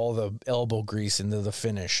 after all the elbow grease into the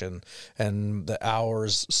finish and the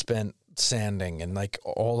hours spent sanding and like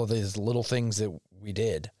all of these little things that we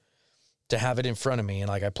did, to have it in front of me and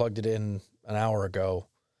like I plugged it in an hour ago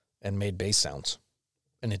and made bass sounds,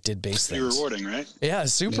 and it did bass things. Pretty rewarding, right? Yeah,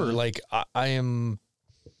 super. Yeah. Like I am.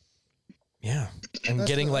 Yeah, I'm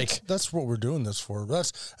getting that's what we're doing this for.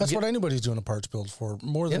 That's what anybody's doing a parts build for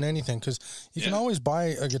more than anything, because you can always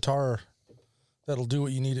buy a guitar that'll do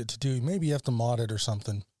what you need it to do. Maybe you have to mod it or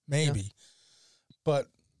something, maybe, but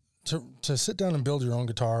to sit down and build your own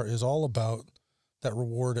guitar is all about that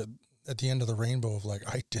reward at the end of the rainbow of like,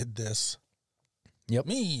 I did this. Yep,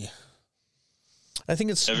 me. I think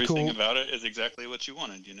it's everything cool. about it is exactly what you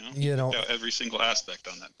wanted. You know, every single aspect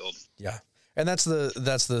on that build. Yeah. And that's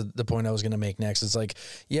the point I was going to make next. It's like,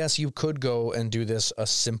 yes, you could go and do this a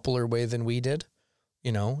simpler way than we did.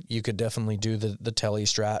 You know, you could definitely do the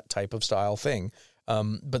Telestrat type of style thing.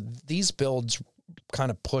 But these builds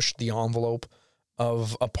kind of pushed the envelope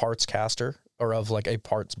of a Partscaster or of like a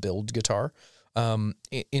parts build guitar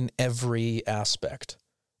in every aspect.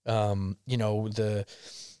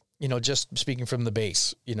 Just speaking from the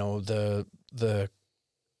bass, the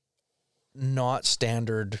not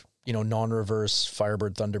standard, non-reverse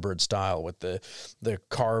Firebird Thunderbird style with the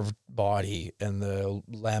carved body and the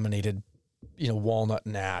laminated, walnut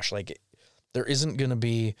and ash. Like, there isn't going to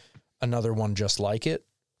be another one just like it,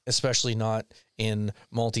 especially not in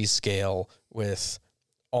multi-scale with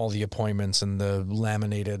all the appointments and the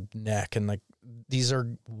laminated neck. And like, these are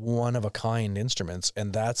one of a kind instruments.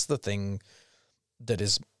 And that's the thing that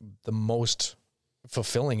is the most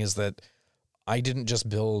fulfilling, is that I didn't just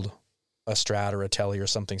build a Strat or a Telly or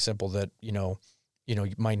something simple that,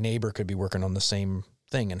 my neighbor could be working on the same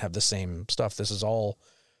thing and have the same stuff. This is all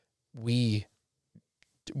we,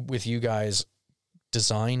 with you guys,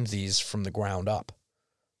 designed these from the ground up,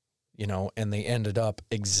 and they ended up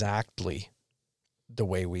exactly the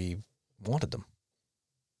way we wanted them.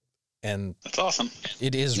 And that's awesome.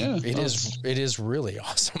 It is, it is really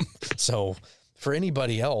awesome. So for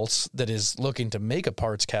anybody else that is looking to make a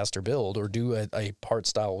Partscaster build or do a part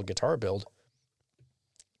style guitar build,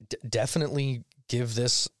 definitely give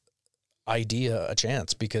this idea a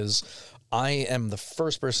chance, because I am the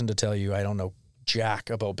first person to tell you I don't know jack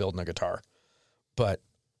about building a guitar, but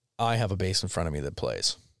I have a bass in front of me that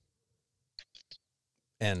plays.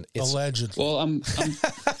 And it's allegedly. Well, I'm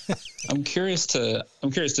curious to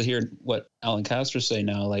hear what Alan Castor say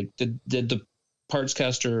now. Like, did the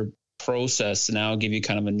Partscaster process now give you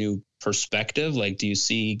kind of a new perspective? Like, do you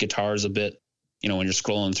see guitars a bit, when you're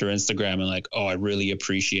scrolling through Instagram and like, oh, I really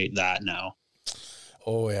appreciate that now?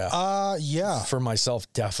 Oh yeah. Yeah. For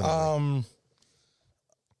myself, definitely.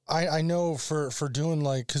 I know for doing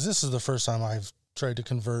cause this is the first time I've tried to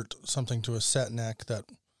convert something to a set neck that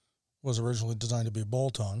was originally designed to be a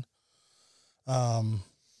bolt-on. And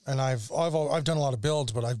I've done a lot of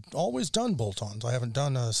builds, but I've always done bolt-ons. I haven't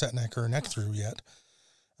done a set neck or a neck through yet.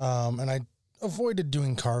 And I avoided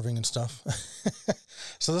doing carving and stuff.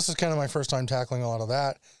 So this is kind of my first time tackling a lot of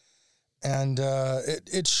that. And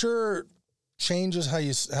it sure changes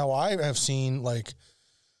how I have seen like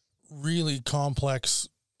really complex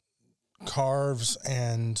carves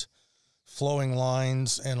and flowing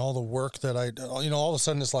lines and all the work that all of a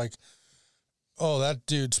sudden it's like, oh, that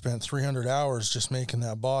dude spent 300 hours just making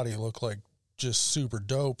that body look like just super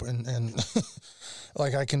dope. And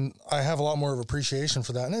like I have a lot more of appreciation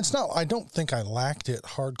for that. And it's not, I don't think I lacked it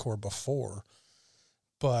hardcore before,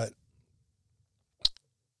 but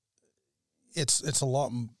it's a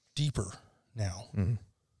lot deeper now. Mm-hmm.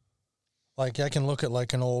 Like I can look at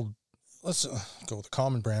like an old, let's go with a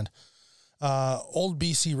common brand, old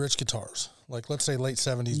BC Rich guitars. Like let's say late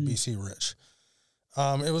 70s BC Rich.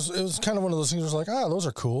 It was kind of one of those things where it was like, those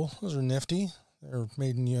are cool. Those are nifty. They're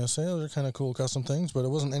made in USA. Those are kind of cool custom things, but it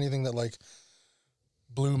wasn't anything that like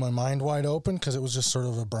blew my mind wide open because it was just sort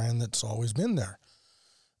of a brand that's always been there.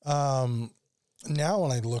 Now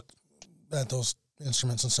when I look at those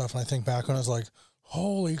instruments and stuff and I think back when I was like,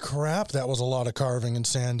 holy crap, that was a lot of carving and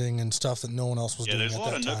sanding and stuff that no one else was doing at that time.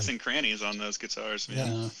 Yeah, there's a lot of nooks and crannies on those guitars,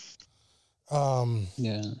 man.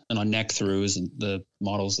 Yeah. And on neck throughs and the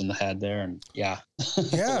models in the head there. And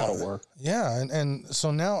it's a lot of work. Yeah. And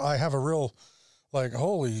so now I have a real like,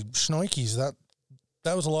 holy schnoikies,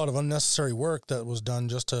 that was a lot of unnecessary work that was done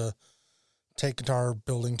just to take guitar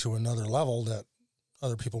building to another level that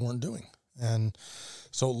other people weren't doing. And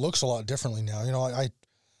so it looks a lot differently now. You know,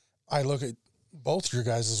 I look at both your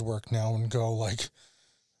guys' work now and go like,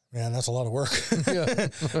 man, that's a lot of work.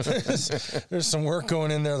 There's some work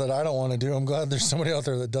going in there that I don't want to do. I'm glad there's somebody out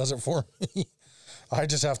there that does it for me. I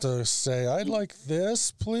just have to say, I'd like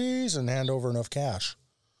this, please, and hand over enough cash.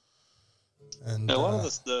 And a lot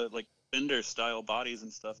of the like Fender style bodies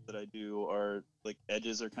and stuff that I do are like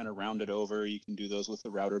edges are kind of rounded over. You can do those with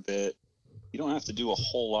the router bit. You don't have to do a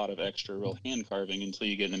whole lot of extra real hand carving until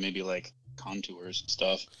you get into maybe like contours and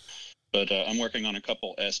stuff. But I'm working on a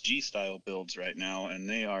couple SG style builds right now, and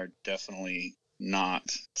they are definitely not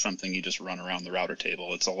something you just run around the router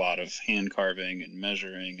table. It's a lot of hand carving and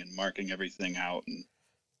measuring and marking everything out, and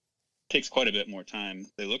takes quite a bit more time.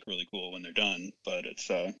 They look really cool when they're done, but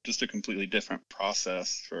it's just a completely different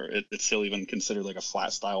process for it. It's still even considered like a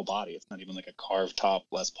flat style body. It's not even like a carved top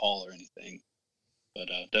Les Paul or anything, but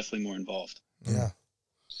definitely more involved. Yeah.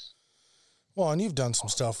 Well, and you've done some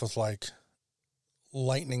stuff with like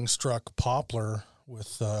lightning struck poplar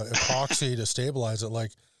with epoxy to stabilize it.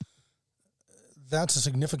 Like that's a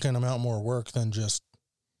significant amount more work than just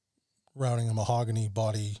routing a mahogany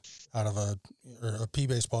body out of or a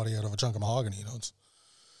P-base body out of a chunk of mahogany. You know, it's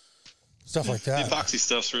stuff like that. The epoxy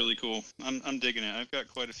stuff's really cool. I'm digging it. I've got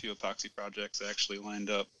quite a few epoxy projects actually lined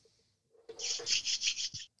up.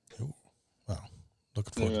 Ooh, wow.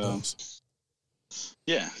 Looking forward to those.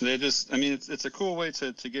 Yeah, they just, I mean, it's a cool way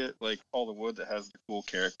to get like all the wood that has the cool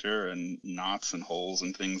character and knots and holes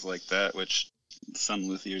and things like that, which some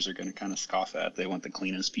luthiers are going to kind of scoff at. They want the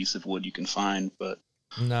cleanest piece of wood you can find, but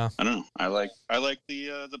no, I don't know. I like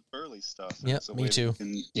the burly stuff. Yeah, me too.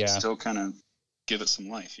 You can still kind of give it some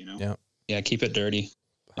life, you know? Yeah, keep it dirty.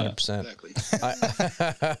 100%. Exactly.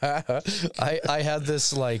 I had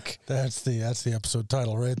this like that's the episode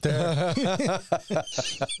title right there.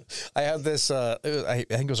 I had this I think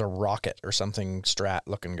it was a Rocket or something Strat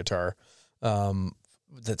looking guitar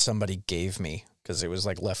that somebody gave me because it was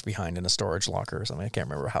like left behind in a storage locker or something. I can't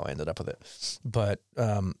remember how I ended up with it, but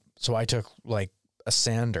so I took like a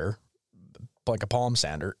sander, like a palm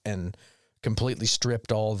sander, and completely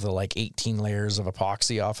stripped all the like 18 layers of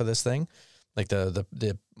epoxy off of this thing. Like the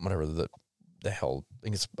whatever the hell, I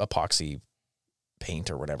think it's epoxy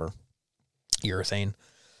paint or whatever, urethane,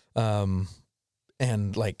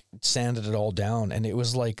 and like sanded it all down, and it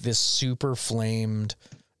was like this super flamed,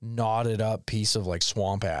 knotted up piece of like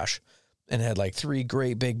swamp ash, and it had like 3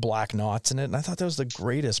 great big black knots in it, and I thought that was the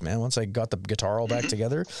greatest, man. Once I got the guitar all back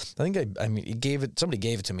together, I think somebody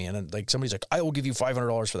gave it to me, and then like somebody's like, I will give you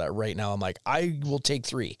 $500 for that right now. I'm like, I will take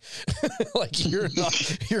 3. Like you're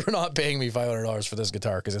not paying me $500 for this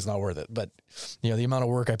guitar because it's not worth it. But you know, the amount of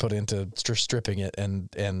work I put into stripping it and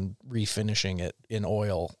refinishing it in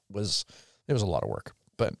oil was a lot of work,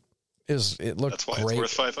 but it looked That's why great.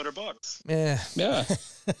 It's worth $500. Yeah.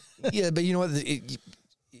 Yeah, but you know what?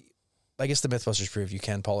 I guess the Mythbusters prove you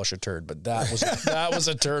can polish a turd, but that was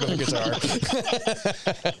a turd of a guitar.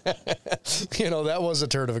 You know, that was a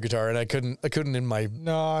turd of a guitar, and I couldn't in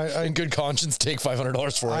good conscience take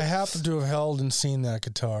 $500 for it. I happen to have held and seen that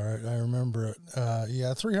guitar. I remember it.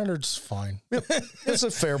 Yeah, 300's fine. It's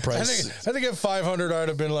a fair price. I think at 500 I'd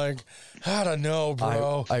have been like, I don't know,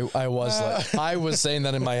 bro. I was saying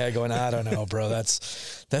that in my head, going, I don't know, bro. That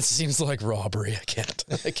seems like robbery. I can't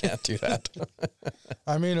do that.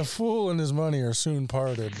 I mean, a fool and his money are soon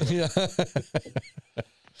parted. Yeah.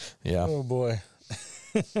 Yeah. Oh boy.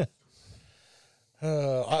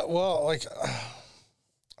 I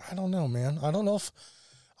don't know, man. I don't know if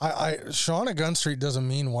Sean at Gun Street does a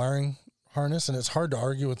mean wiring harness, and it's hard to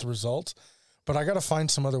argue with the results, but I got to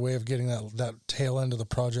find some other way of getting that tail end of the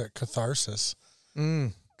project catharsis.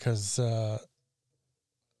 Cause, I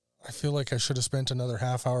feel like I should have spent another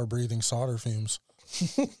half hour breathing solder fumes.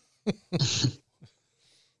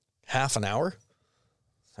 Half an hour?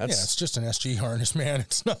 Yeah, it's just an SG harness, man.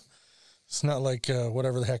 It's not like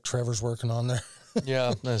whatever the heck Trevor's working on there.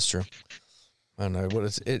 Yeah, that's true. I don't know.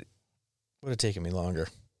 It would have taken me longer.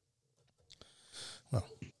 Well,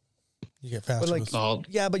 you get faster. But like, with,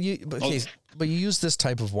 yeah, but you use this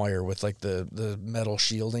type of wire with like the metal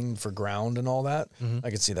shielding for ground and all that. Mhm. I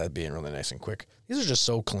could see that being really nice and quick. These are just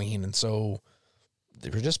so clean and they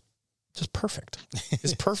were just perfect.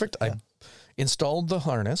 It's perfect. Yeah. I installed the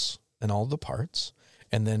harness and all the parts,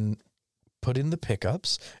 and then put in the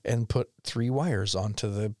pickups and put 3 wires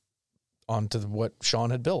onto what Sean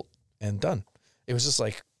had built and done. It was just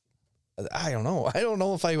like, I don't know. I don't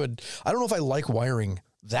know if I like wiring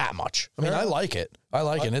that much. I mean, I like it.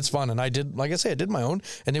 And it's fun. And I did, like I say, I did my own,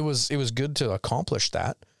 and it was good to accomplish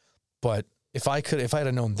that. But if I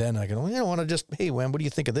had known then, I could, want to just, hey, Wham, what do you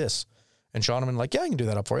think of this? And Sean, I'm like, yeah, I can do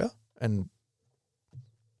that up for you. And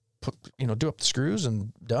put, do up the screws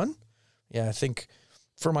and done. Yeah. I think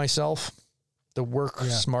for myself, the work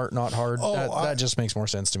smart, not hard. That just makes more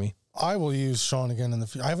sense to me. I will use Sean again in the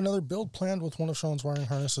future. I have another build planned with one of Sean's wiring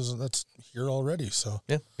harnesses that's here already. So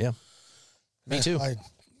yeah. Me too. I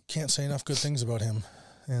can't say enough good things about him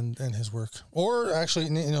and his work. Or actually,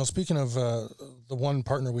 speaking of the one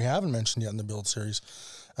partner we haven't mentioned yet in the build series,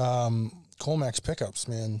 Colmax pickups,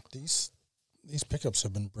 man, these pickups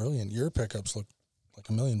have been brilliant. Your pickups look like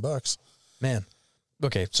 $1 million. Man.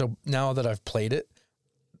 Okay. So now that I've played it,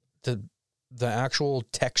 the actual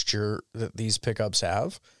texture that these pickups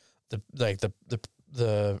have,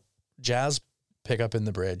 the Jazz pickup in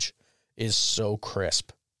the bridge is so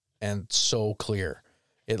crisp and so clear.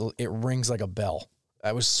 It rings like a bell.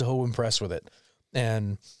 I was so impressed with it.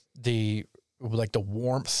 And the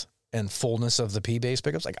warmth and fullness of the P-bass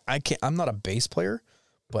pickups, I'm not a bass player,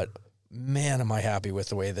 but man, am I happy with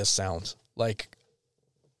the way this sounds. Like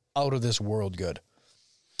out of this world good.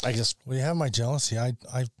 Well, you have my jealousy.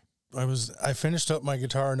 I finished up my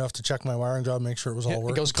guitar enough to check my wiring job, make sure it was all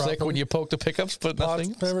working. It goes click when you poke the pickups, but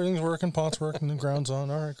nothing. Everything's working, pot's working, the ground's on.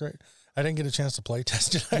 All right, great. I didn't get a chance to play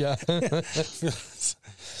test it. Yeah. It's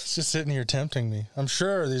just sitting here tempting me. I'm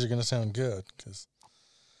sure these are going to sound good because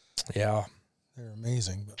they're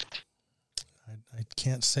amazing, but I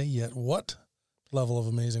can't say yet what level of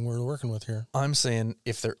amazing we're working with here. I'm saying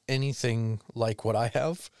if they're anything like what I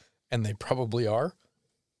have, and they probably are,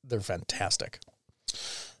 they're fantastic.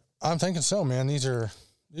 I'm thinking so, man. These are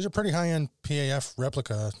pretty high-end PAF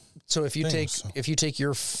replica. So if you take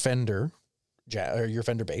your Fender or your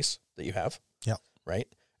Fender bass that you have, right,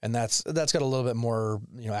 and that's got a little bit more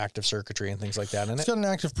active circuitry and things like that in it. It's got an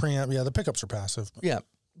active preamp. Yeah, the pickups are passive. Yeah,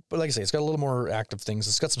 but like I say, it's got a little more active things.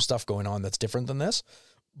 It's got some stuff going on that's different than this,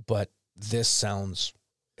 but this sounds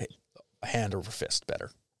a hand over fist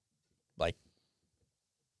better. Like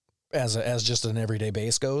as just an everyday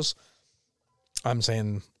bass goes. I'm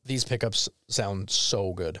saying these pickups sound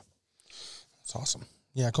so good. It's awesome.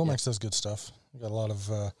 Yeah, Colmax does good stuff. We got a lot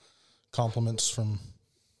of compliments from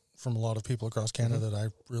a lot of people across Canada that I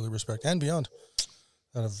really respect and beyond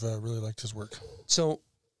that have really liked his work. So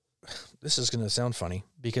this is going to sound funny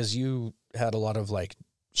because you had a lot of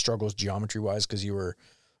struggles geometry wise because you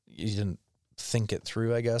didn't think it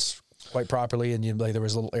through, I guess, quite properly, and there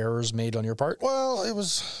was little errors made on your part. Well, it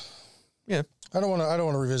was. Yeah, I don't want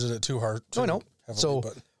to revisit it too hard. I know.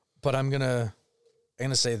 Heavily, but I'm gonna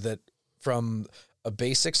say that from a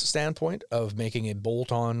basics standpoint of making a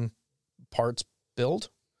bolt-on parts build,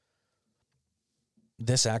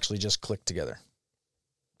 this actually just clicked together.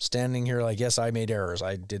 Standing here, yes, I made errors.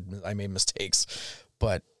 I made mistakes,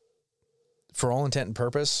 but for all intent and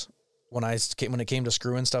purpose, when it came to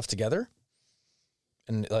screwing stuff together,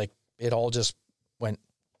 and it all just went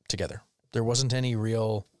together. There wasn't any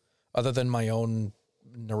real, other than my own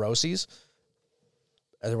neuroses,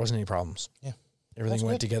 there wasn't any problems. Yeah. Everything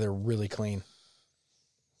went together really clean.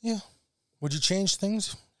 Yeah. Would you change things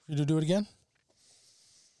if you to do it again?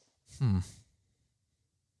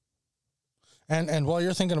 And while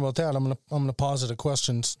you're thinking about that, I'm gonna posit a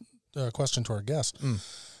question to our guest.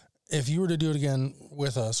 If you were to do it again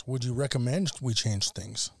with us, would you recommend we change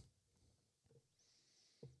things?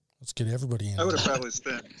 Let's get everybody in. I would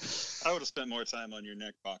have spent more time on your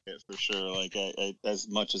neck pocket for sure. I as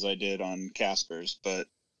much as I did on Casper's, but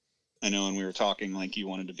I know when we were talking, you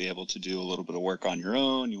wanted to be able to do a little bit of work on your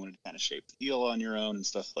own. You wanted to kind of shape the heel on your own and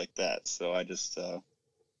stuff like that. So I just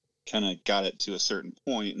kind of got it to a certain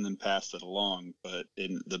point and then passed it along. But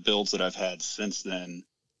in the builds that I've had since then,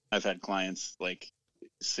 I've had clients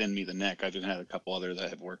send me the neck. I've even had a couple other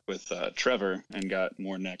that have worked with Trevor and got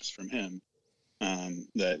more necks from him.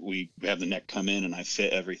 That we have the neck come in and I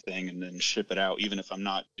fit everything and then ship it out. Even if I'm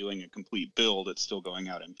not doing a complete build, it's still going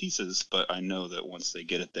out in pieces, but I know that once they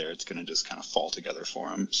get it there, it's going to just kind of fall together for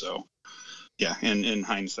them. So yeah, in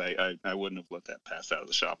hindsight, I wouldn't have let that pass out of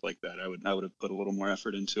the shop like that. I would have put a little more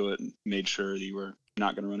effort into it and made sure you were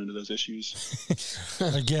not going to run into those issues.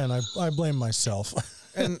 Again, I blame myself.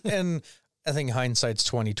 and I think hindsight's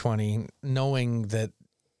 2020, knowing that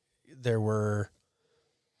there were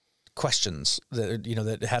questions that, you know,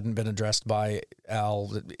 that hadn't been addressed by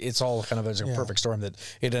Al. It's all kind of a perfect storm that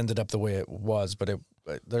it ended up the way it was, but I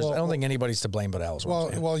don't think anybody's to blame but Al's.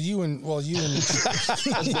 Well, you and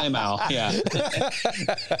Just blame Al. Yeah.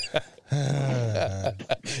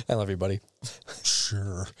 I love you, buddy.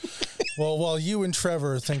 Sure. Well, while you and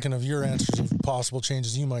Trevor are thinking of your answers of possible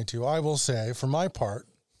changes you might do, I will say, for my part,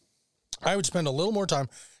 I would spend a little more time,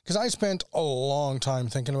 because I spent a long time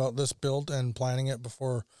thinking about this build and planning it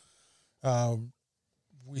before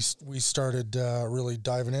we started really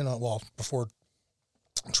diving in on. Well, before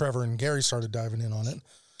Trevor and Gary started diving in on it.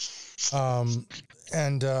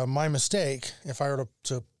 And my mistake, if I were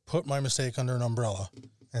to put my mistake under an umbrella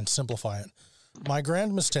and simplify it, my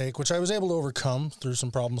grand mistake, which I was able to overcome through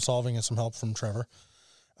some problem solving and some help from Trevor,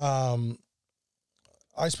 I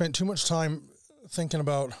spent too much time thinking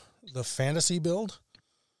about the fantasy build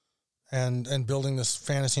and building this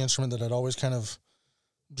fantasy instrument that I'd always kind of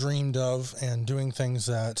dreamed of, and doing things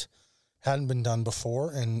that hadn't been done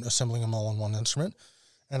before and assembling them all in one instrument.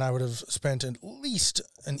 And I would have spent at least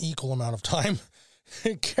an equal amount of time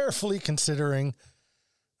carefully considering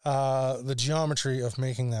the geometry of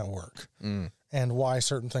making that work and why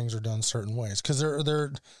certain things are done certain ways. Because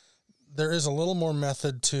there is a little more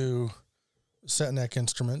method to set neck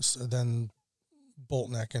instruments than bolt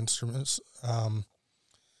neck instruments,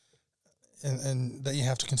 and that you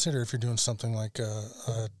have to consider if you're doing something like a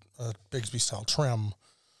Bigsby style trim,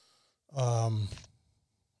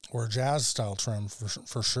 or a jazz style trim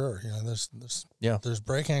for sure. You know, there's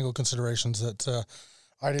break angle considerations that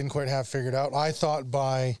I didn't quite have figured out. I thought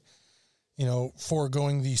by, you know,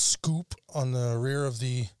 foregoing the scoop on the rear of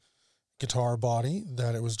the guitar body,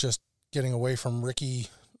 that it was just getting away from Ricky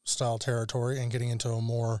style territory and getting into a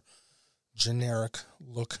more generic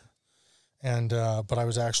look. And but I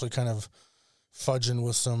was actually kind of fudging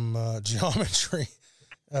with some geometry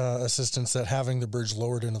assistance that having the bridge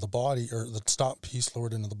lowered into the body, or the stop piece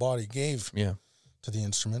lowered into the body, gave to the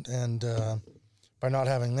instrument. And by not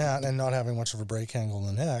having that and not having much of a break angle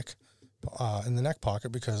in the neck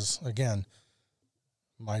pocket, because again,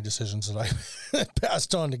 my decisions that I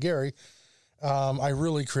passed on to Gary, I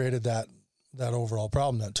really created that overall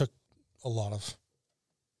problem that took a lot of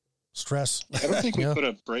stress. I don't think we put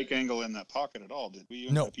a break angle in that pocket at all, did we? You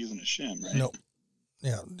ended up using a shim, right? No.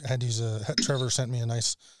 Yeah, I had to use Trevor sent me a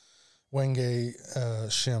nice Wenge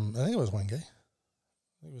shim. I think it was Wenge.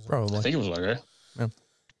 Probably. I think it was Wenge. Yeah.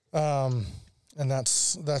 And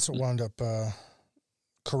that's what wound up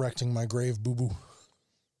correcting my grave boo-boo.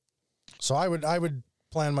 So I would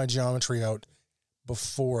plan my geometry out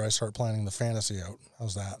before I start planning the fantasy out.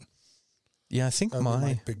 How's that? Yeah, I think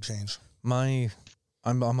my big change.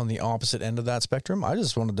 I'm on the opposite end of that spectrum. I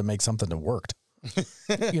just wanted to make something that worked,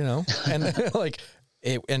 you know, and like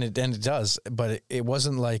it does, but it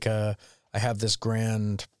wasn't like I have this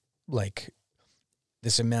grand, like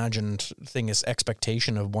this imagined thing, this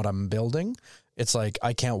expectation of what I'm building. It's like,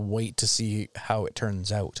 I can't wait to see how it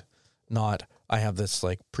turns out. Not, I have this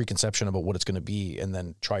like preconception about what it's going to be and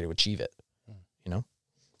then try to achieve it, you know?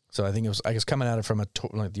 So I think it was, I guess, coming at it from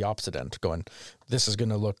like the opposite end, going, this is going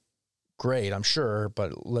to look great, I'm sure,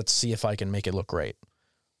 but let's see if I can make it look great.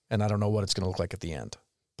 And I don't know what it's going to look like at the end,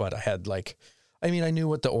 but I had like, I knew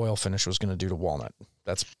what the oil finish was going to do to walnut.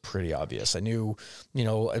 That's pretty obvious. I knew, you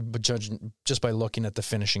know, but judging just by looking at the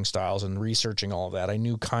finishing styles and researching all of that, I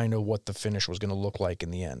knew kind of what the finish was going to look like in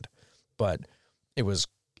the end. But it was,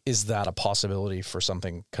 is that a possibility for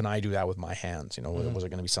something? Can I do that with my hands? You know, was it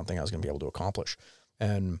going to be something I was going to be able to accomplish?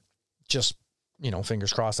 And just, you know,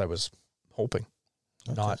 fingers crossed, I was hoping.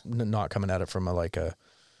 Okay. Not coming at it from I'm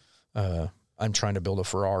trying to build a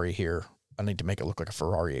Ferrari here. I need to make it look like a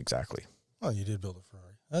Ferrari exactly. Oh, you did build a Ferrari.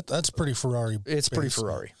 That's pretty Ferrari. It's pretty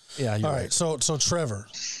Ferrari. Yeah. All right. So Trevor,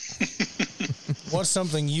 what's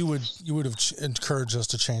something you would have encouraged us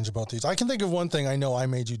to change about these? I can think of one thing I know I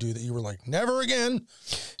made you do that you were like, never again.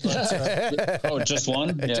 But, oh, just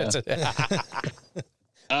one? Yeah.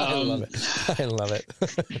 I love it.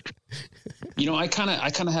 You know, I kind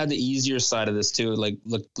of had the easier side of this too, like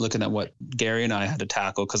looking at what Gary and I had to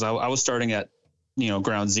tackle, because I was starting at, you know,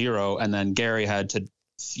 ground zero, and then Gary had to,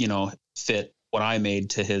 you know, fit what I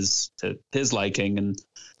made to his liking, and,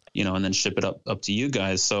 you know, and then ship it up to you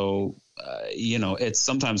guys. So, you know, it's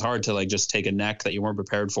sometimes hard to like just take a neck that you weren't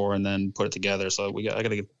prepared for and then put it together. So I got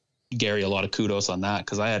to give Gary a lot of kudos on that,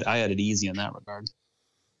 because I had it easy in that regard.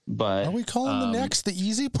 But are we calling the necks the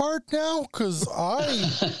easy part now? Because all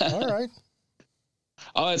right.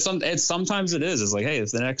 Oh, it's sometimes it is. It's like, hey,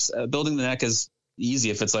 if the next building the neck is easy,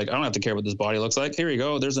 if it's like, I don't have to care what this body looks like. Here you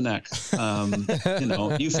go. There's a neck.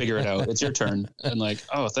 You figure it out. It's your turn. And like,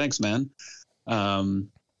 oh, thanks, man.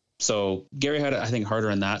 So Gary had it, I think, harder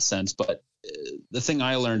in that sense. But the thing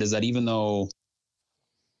I learned is that even though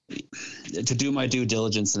to do my due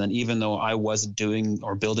diligence, and then even though I wasn't doing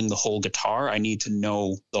or building the whole guitar, I need to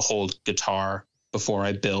know the whole guitar before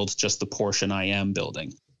I build just the portion I am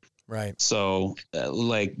building. Right. So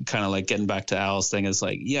kind of like getting back to Al's thing is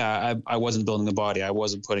like, yeah, I wasn't building the body. I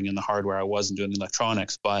wasn't putting in the hardware. I wasn't doing the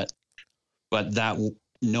electronics, but that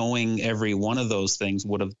knowing every one of those things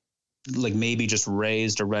would have like maybe just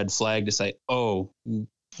raised a red flag to say, oh,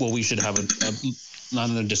 well, we should have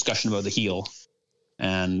another discussion about the heel.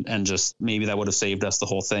 And just maybe that would have saved us the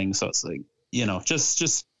whole thing. So it's like,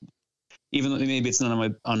 just even though maybe it's none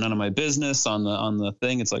of my business on the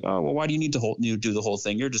thing, it's like, oh, well, why do you need to do the whole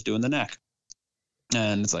thing? You're just doing the neck.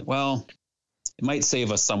 And it's like, well, it might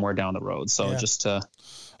save us somewhere down the road. So just to,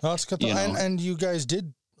 that's good. And you guys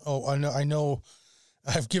did. Oh, I know.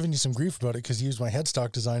 I've given you some grief about it because you used my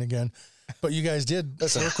headstock design again. But you guys did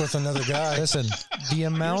work with another guy. Listen, the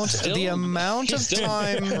amount of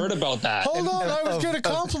time. Heard about that. Hold on, I was going to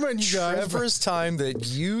compliment you guys. Trevor's time that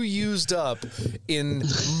you used up in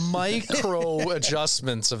micro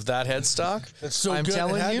adjustments of that headstock. That's so good.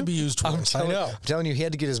 It had to be used twice. I know. I'm telling you, he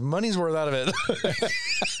had to get his money's worth out of it.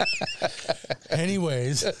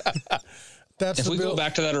 Anyways. If we go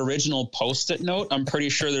back to that original Post-it note, I'm pretty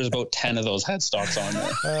sure there's about 10 of those headstocks on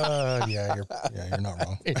there. You're not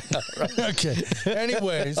wrong. Okay.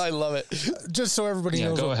 Anyways, I love it. Just so everybody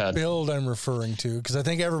knows what build I'm referring to, because I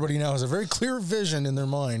think everybody now has a very clear vision in their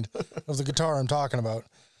mind of the guitar I'm talking about.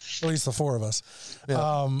 At least the four of us.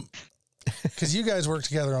 Yeah. Because you guys worked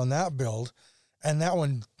together on that build, and that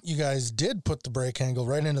one you guys did put the brake angle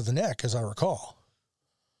right into the neck, as I recall.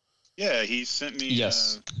 Yeah, he sent me.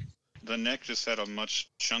 Yes. The neck just had a much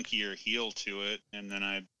chunkier heel to it, and then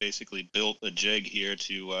I basically built a jig here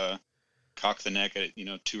to cock the neck at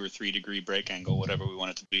 2 or 3 degree brake angle, whatever we want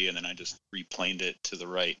it to be, and then I just replaned it to the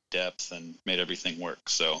right depth and made everything work.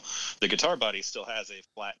 So the guitar body still has a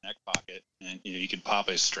flat neck pocket, and you could pop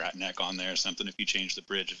a Strat neck on there or something if you change the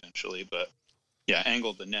bridge eventually, but yeah,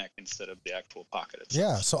 angled the neck instead of the actual pocket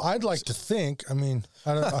itself. Yeah, so I'd like to think, I don't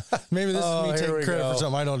know, maybe this is me taking credit for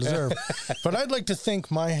something I don't deserve, but I'd like to think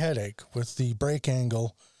my headache with the brake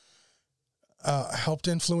angle helped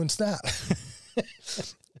influence that.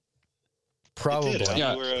 Probably.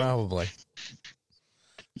 Probably.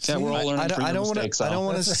 Yeah, we're all learning from your mistakes. I don't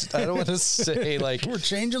want to say like we're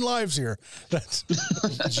changing lives here.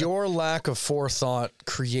 Your lack of forethought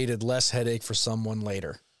created less headache for someone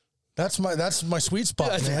later. That's my sweet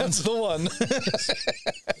spot, man. That's the one.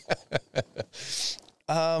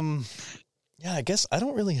 Yeah, I guess I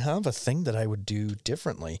don't really have a thing that I would do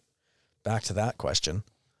differently. Back to that question.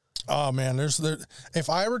 Oh man, if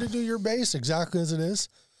I were to do your bass exactly as it is,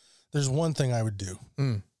 there's one thing I would do.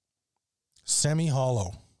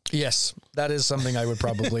 Semi-hollow. Yes, that is something I would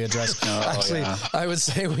probably address. Actually, I would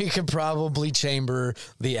say we could probably chamber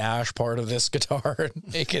the ash part of this guitar and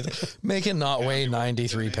make it not weigh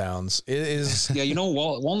 93 pounds. It is. Yeah,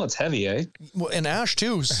 walnut's heavy, eh? Well, and ash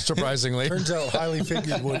too, surprisingly. Turns out highly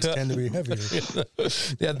figured woods tend to be heavier.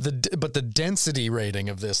 Yeah, but the density rating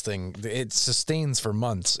of this thing, it sustains for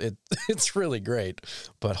months. It's really great,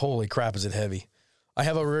 but holy crap, is it heavy. I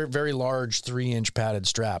have a very large 3-inch padded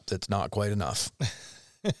strap that's not quite enough.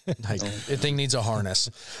 The thing needs a harness.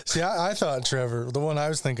 See, I thought, Trevor, the one I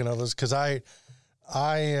was thinking of was because I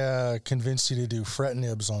convinced you to do fret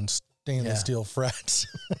nibs on stainless steel frets.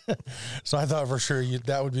 So I thought for sure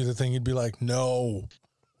that would be the thing. You'd be like, no.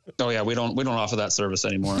 Oh yeah, we don't offer that service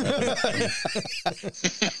anymore. Yeah,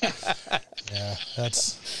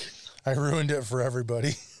 I ruined it for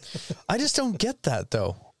everybody. I just don't get that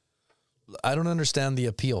though. I don't understand the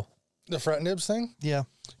appeal. The fret nibs thing? Yeah.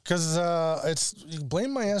 Because you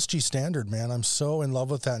blame my SG Standard, man. I'm so in love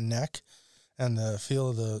with that neck and the feel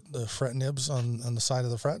of the fret nibs on the side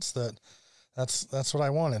of the frets that's what I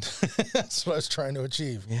wanted. That's what I was trying to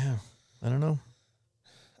achieve. Yeah. I don't know.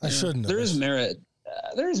 I shouldn't. There is merit.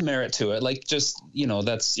 There's merit to it. Like just,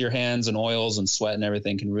 that's your hands and oils and sweat and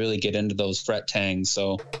everything can really get into those fret tangs.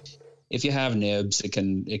 So if you have nibs, it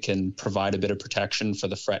can provide a bit of protection for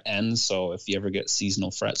the fret ends. So if you ever get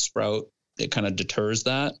seasonal fret sprout, it kind of deters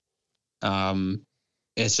that.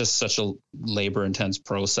 It's just such a labor intense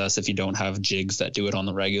process if you don't have jigs that do it on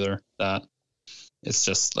the regular. That it's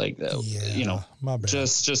just like my bad.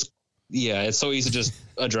 just it's so easy to just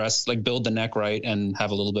address, like build the neck right and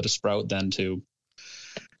have a little bit of sprout then to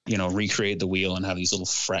recreate the wheel and have these little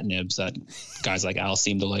fret nibs that guys like Al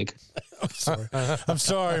seem to like. I'm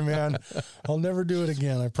sorry, man. I'll never do it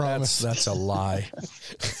again. I promise. That's a lie.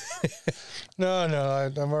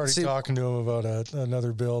 No, I'm already talking to him about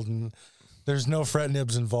another build, and there's no fret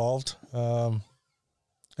nibs involved.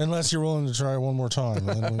 Unless you're willing to try one more time,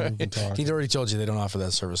 and then we can talk. He'd already told you they don't offer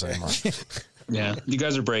that service anymore. Yeah, you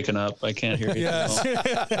guys are breaking up. I can't hear you. Yes. I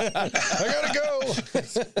gotta go.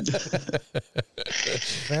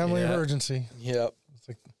 Family emergency. Yep.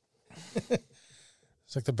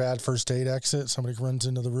 It's like the bad first date exit. Somebody runs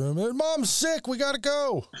into the room. Mom's sick. We gotta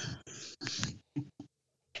go.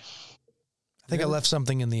 I think I left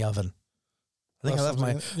something in the oven. I think I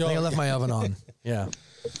left my oven on. Yeah.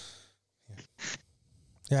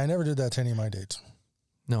 Yeah, I never did that to any of my dates.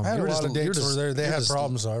 No, I had a lot of dates where they had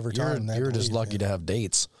problems though every time. You were just lucky to have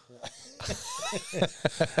dates. Yeah,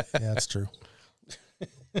 that's true.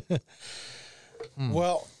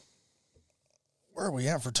 Well, where are we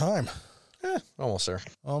at for time? Almost there.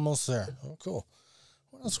 Almost there. Oh, cool.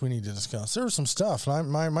 What else we need to discuss? There was some stuff.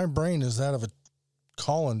 My brain is that of a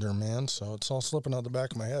colander, man, so it's all slipping out the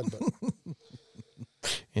back of my head. But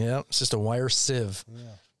yeah, it's just a wire sieve.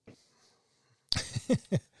 Yeah.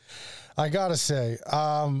 I gotta say,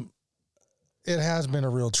 it has been a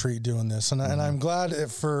real treat doing this, and I'm glad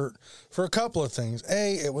for a couple of things.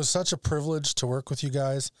 A, it was such a privilege to work with you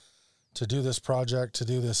guys, to do this project, to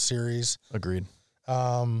do this series. Agreed.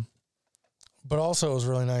 But also it was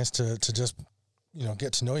really nice to just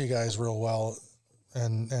get to know you guys real well,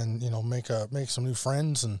 and make some new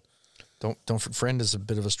friends. And don't friend is a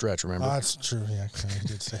bit of a stretch. Remember? That's true. Yeah, I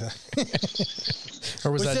did say that.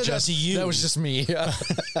 Or was that just you? That was just me. Yeah.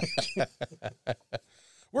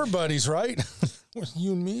 We're buddies, right?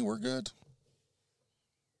 You and me, we're good.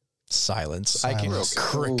 Silence. I can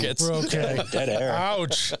crickets. We're okay. Dead air.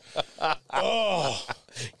 Ouch. Oh.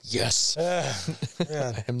 Yes. Man.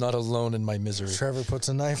 I am not alone in my misery. Trevor puts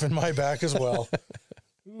a knife in my back as well.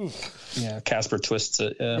 Yeah, Casper twists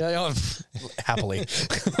it. Yeah. Happily.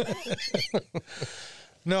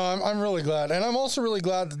 No, I'm really glad, and I'm also really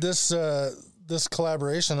glad that this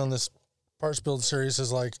collaboration on this parts build series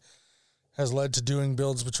has led to doing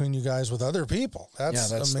builds between you guys with other people.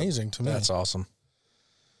 That's amazing to me. That's awesome.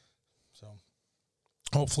 So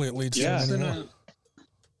hopefully it leads to many more.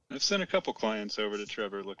 I've sent a couple clients over to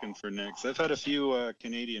Trevor looking for Nicks. I've had a few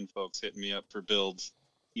Canadian folks hitting me up for builds,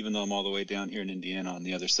 even though I'm all the way down here in Indiana on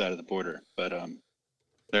the other side of the border. But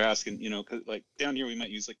they're asking, 'cause like down here we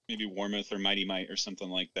might use like maybe Warmouth or Mighty Might or something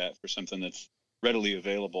like that for something that's readily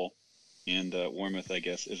available. And Warmouth, I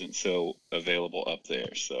guess, isn't so available up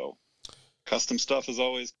there. So custom stuff is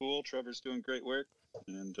always cool. Trevor's doing great work.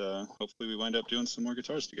 And hopefully we wind up doing some more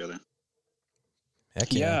guitars together.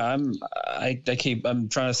 Heck yeah. I'm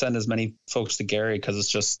trying to send as many folks to Gary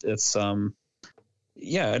because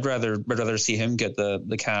I'd rather see him get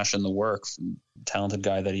the cash and the work, talented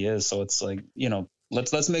guy that he is. So it's like,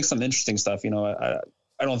 let's make some interesting stuff. I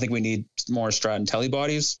don't think we need more Strat and Telly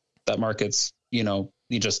bodies. That market's, the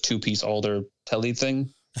just 2-piece older Telly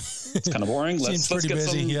thing. It's kind of boring. Seems pretty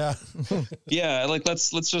busy. Yeah. Yeah. Like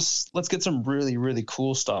let's get some really, really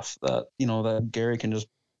cool stuff that, that Gary can just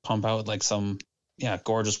pump out, like some,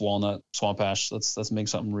 gorgeous walnut swamp ash. Let's make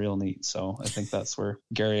something real neat. So I think that's where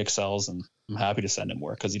Gary excels, and I'm happy to send him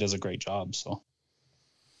work because he does a great job. So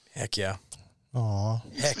heck yeah. Aw.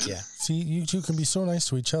 Heck yeah. See, you two can be so nice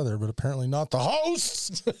to each other, but apparently not the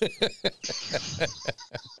hosts.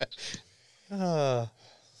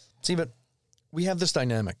 See, but we have this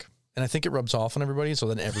dynamic, and I think it rubs off on everybody, so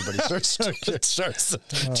then everybody starts to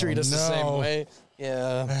treat us the same way.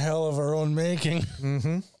 Yeah. A hell of our own making.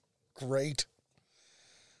 Mm-hmm. Great.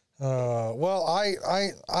 Well,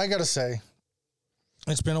 I gotta say,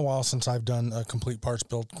 it's been a while since I've done a complete parts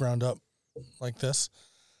build ground up like this.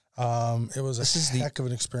 It was a heck of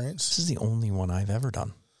an experience. This is the only one I've ever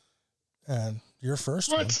done. And your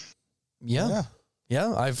first one. Yeah.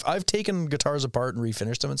 I've taken guitars apart and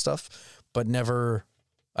refinished them and stuff, but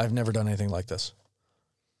I've never done anything like this.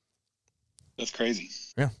 That's crazy.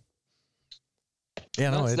 Yeah.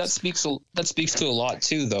 Yeah, no, that speaks to a lot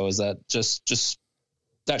too, though, is that just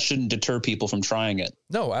that shouldn't deter people from trying it.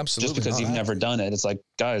 No, absolutely. Just because you've never done it. It's like,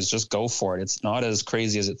 guys, just go for it. It's not as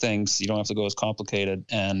crazy as it thinks. You don't have to go as complicated,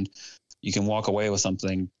 and you can walk away with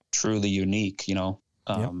something truly unique,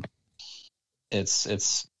 It's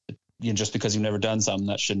just because you've never done something,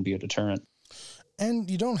 that shouldn't be a deterrent. And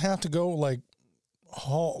you don't have to go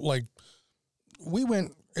we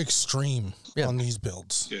went extreme on these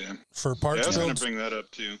builds. Yeah. For parts builds. I was builds. going to bring that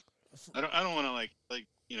up too. I don't want to like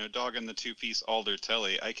dogging the 2-piece Alder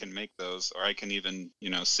telly, I can make those, or I can even,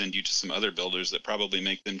 send you to some other builders that probably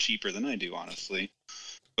make them cheaper than I do, honestly.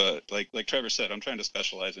 But like Trevor said, I'm trying to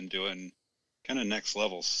specialize in doing kind of next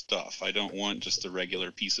level stuff. I don't want just a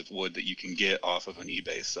regular piece of wood that you can get off of an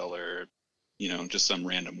eBay seller, just some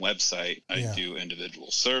random website. I do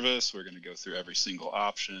individual service. We're going to go through every single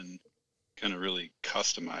option, kind of really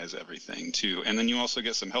customize everything too. And then you also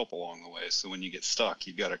get some help along the way. So when you get stuck,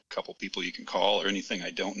 you've got a couple people you can call, or anything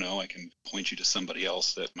I don't know, I can point you to somebody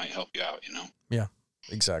else that might help you out, Yeah,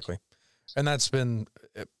 exactly. And that's been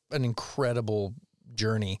an incredible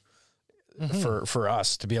journey for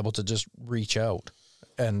us to be able to just reach out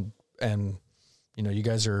and you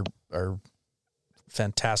guys are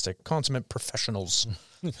fantastic, consummate professionals.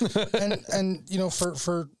 and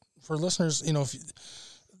for listeners, if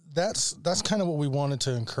that's kind of what we wanted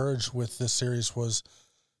to encourage with this series, was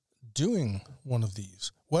doing one of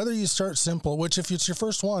these. Whether you start simple, which if it's your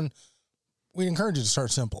first one, we encourage you to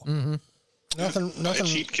start simple. Mm-hmm. Nothing. A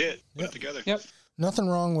cheap kit, put it together. Yep. Nothing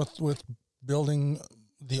wrong with building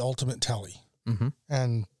the ultimate telly. Mm-hmm.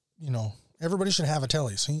 And everybody should have a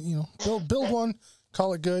telly. So build one,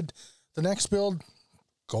 call it good. The next build,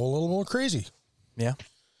 go a little more crazy. Yeah.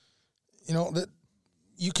 That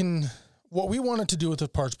you can. What we wanted to do with the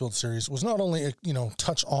Parts Build series was not only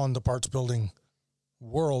touch on the parts building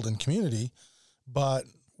world and community, but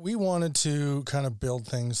we wanted to kind of build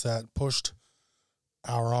things that pushed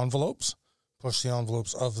our envelopes, push the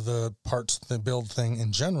envelopes of the parts, the build thing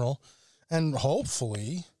in general, and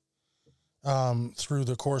hopefully, through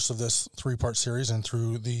the course of this 3-part series and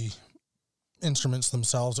through the instruments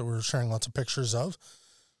themselves that we're sharing lots of pictures of,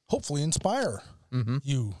 hopefully inspire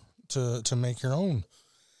you to make your own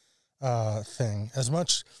thing. As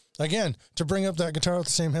much, again, to bring up that guitar with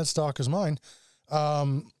the same headstock as mine,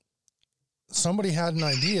 somebody had an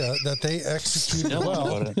idea that they executed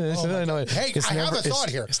well. I know. Hey, I have a thought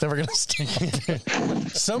here. It's never going to stop.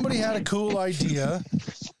 Somebody had a cool idea,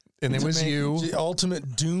 And it was you. the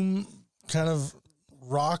ultimate doom kind of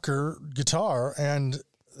rocker guitar, and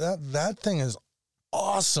that thing is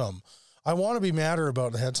awesome. I want to be madder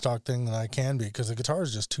about the headstock thing than I can be, because the guitar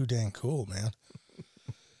is just too dang cool, man.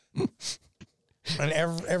 And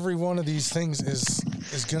every one of these things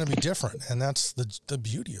is going to be different, and that's the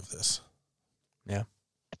beauty of this. Yeah.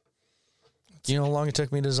 Do you know how long it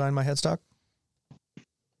took me to design my headstock?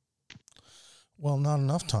 Well, not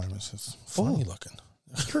enough time. It's just funny looking.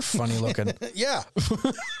 You're funny looking. Yeah.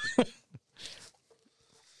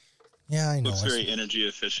 Yeah, I know. Looks very energy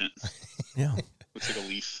efficient. Yeah. Looks like a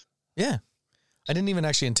leaf. Yeah. I didn't even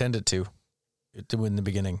actually intend it to in the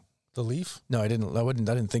beginning. The leaf? No, I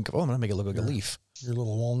didn't think, I'm going to make it look like a leaf. Your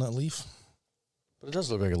little walnut leaf? But it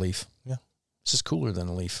does look like a leaf. Yeah. It's just cooler than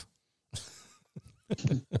a leaf.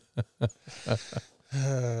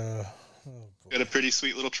 Got a pretty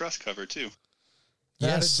sweet little truss cover too.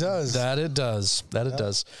 Yes, it does. That it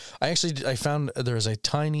does. I found there's a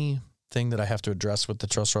tiny thing that I have to address with the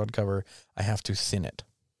truss rod cover. I have to thin it.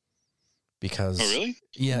 Because Oh, really?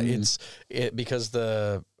 Yeah, because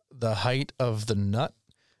the height of the nut,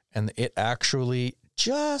 and it actually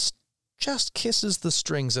just kisses the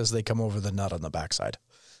strings as they come over the nut on the backside.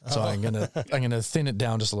 So I'm gonna thin it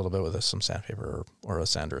down just a little bit with some sandpaper or a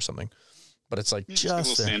sander or something. But it's like Just a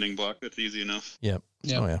little sanding block. That's easy enough. Yep.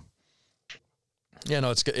 Yeah. Oh yeah. Yeah.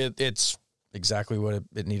 No, it's exactly what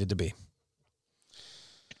it needed to be.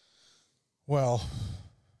 Well,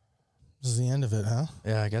 this is the end of it, huh?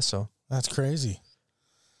 Yeah, I guess so. That's crazy.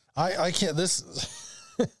 I can't.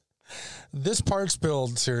 This parts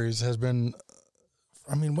build series has been.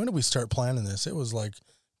 I mean, when did we start planning this? It was like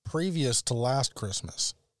previous to last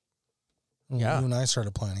Christmas. Yeah. You and I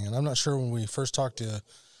started planning it. I'm not sure when we first talked to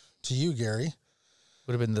you, Gary.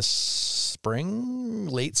 Would have been the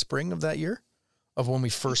late spring of that year, of when we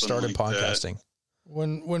first started Something like that. podcasting.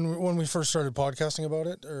 When we first started podcasting about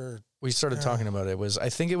it, or We started talking about it. I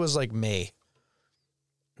think it was like May.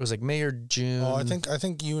 It was like May or June. I think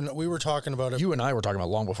we were talking about it. You and I were talking about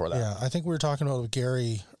it long before that. Yeah, I think we were talking about it with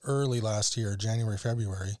Gary early last year, January,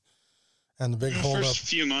 February. And the big holdup. First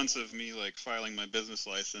few months of me filing my business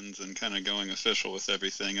license and kind of going official with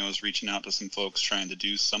everything, I was reaching out to some folks trying to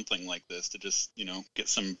do something like this to just, get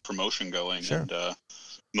some promotion going. Sure. And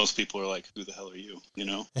most people are like, who the hell are you?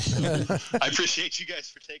 I appreciate you guys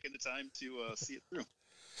for taking the time to see it through.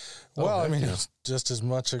 Well, yeah. it's just as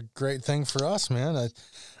much a great thing for us, man.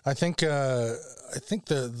 I think the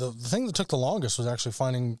thing that took the longest was actually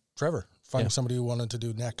finding Trevor, somebody who wanted to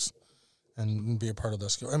do next and be a part of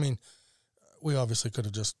this. I mean, we obviously could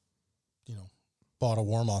have just, bought a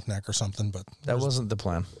Warmoth neck or something, but That wasn't the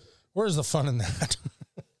plan. where's the fun in that?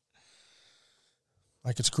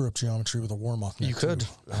 I could screw up geometry with a Warmoth. You could,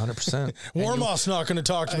 100%. Warmoth's not going to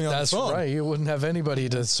talk to me on the phone. That's right. You wouldn't have anybody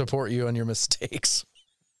to support you on your mistakes.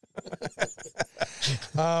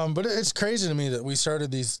 But it's crazy to me that we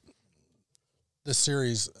started this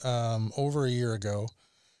series over a year ago,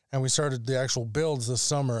 and we started the actual builds this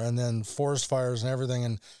summer, and then forest fires and everything,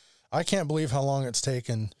 and I can't believe how long it's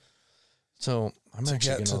taken. So I'm to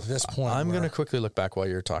actually get to this point. I'm going to quickly look back while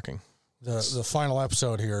you're talking. The final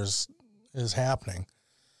episode here is happening,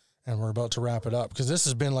 and we're about to wrap it up because this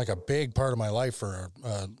has been like a big part of my life for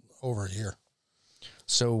over a year.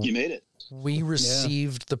 So you made it. We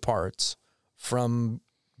received the parts from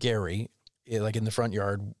Gary, like in the front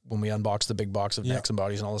yard when we unboxed the big box of necks and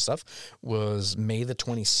bodies and all this stuff. Was May the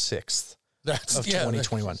 26th of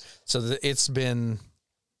 2021. So it's been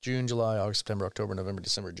June, July, August, September, October, November,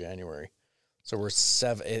 December, January. So we're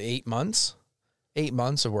 8 months. 8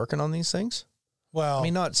 months of working on these things. Well, I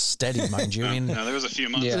mean, not steady, mind you. I mean, no, there was a few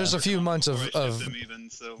months. Yeah. There's a few months of them even,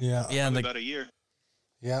 so and about a year.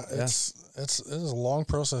 Yeah, it is a long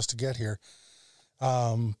process to get here.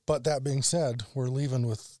 But that being said, we're leaving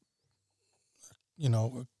with,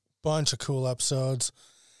 a bunch of cool episodes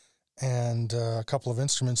and a couple of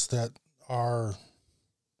instruments that are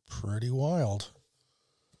pretty wild.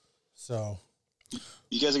 So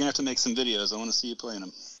you guys are gonna have to make some videos. I want to see you playing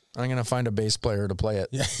them. I'm gonna find a bass player to play it.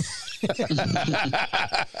 Yeah.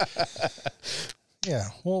 Yeah,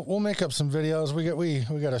 we'll make up some videos. We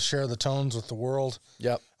got to share the tones with the world.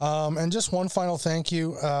 Yep. And just one final thank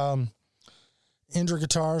you. Indra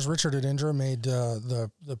Guitars, Richard at Indra made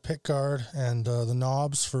the pick guard and the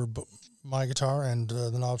knobs for my guitar and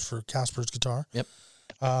the knobs for Casper's guitar. Yep.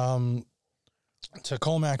 To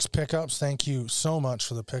Colmax pickups, thank you so much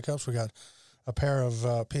for the pickups. We got a pair of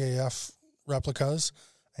PAF replicas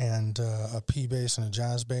and a P bass and a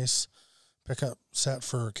jazz bass pickup set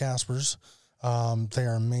for Casper's. They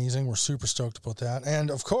are amazing. We're super stoked about that.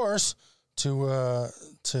 And of course, to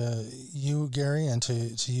you, Gary, and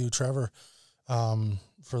to you, Trevor,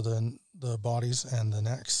 for the bodies and the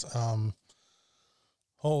necks.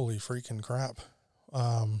 Holy freaking crap.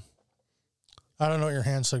 I don't know what your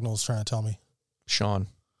hand signal is trying to tell me. Sean.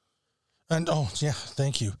 And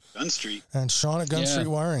thank you. Gun Street. And Sean at Gun Street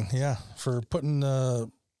Wiring, for putting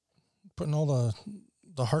all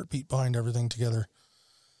the heartbeat behind everything together.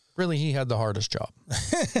 Really, he had the hardest job,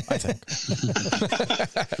 I think.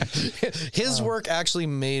 His work actually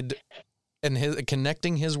made, and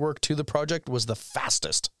connecting his work to the project was the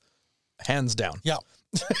fastest, hands down. Yeah.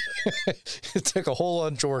 It took a whole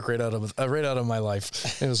bunch of work right out of my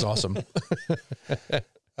life. It was awesome.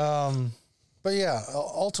 But yeah,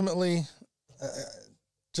 ultimately,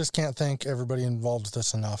 just can't thank everybody involved with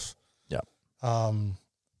this enough. Yeah.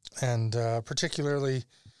 And particularly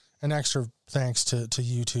an extra thanks to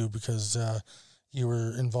you two, because you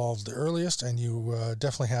were involved the earliest, and you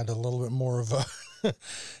definitely had a little bit more of a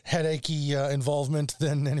headachy involvement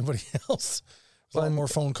than anybody else. A lot more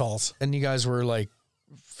phone calls. And you guys were like,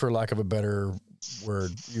 for lack of a better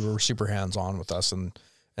word, you were super hands-on with us and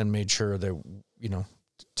made sure that,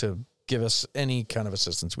 to give us any kind of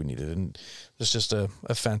assistance we needed. And it's just a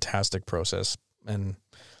fantastic process. And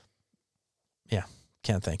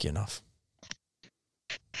can't thank you enough.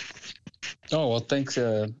 Oh, well, thanks.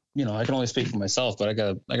 I can only speak for myself, but I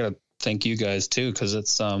gotta thank you guys too. Cause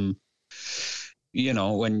it's, when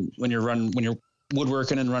you're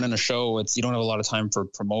woodworking and running a show, you don't have a lot of time for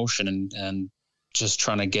promotion and just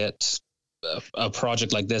trying to get a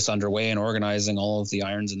project like this underway and organizing all of the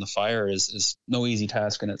irons in the fire is no easy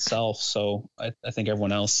task in itself. So I think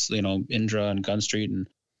everyone else, Indra and Gun Street and,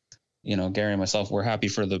 Gary and myself, we're happy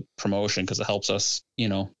for the promotion because it helps us,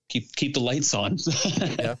 keep the lights on.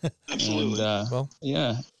 Yeah, absolutely.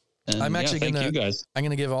 And, I'm actually thank you guys. I'm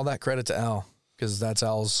gonna give all that credit to Al, because that's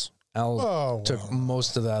Al took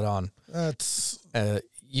most of that on. That's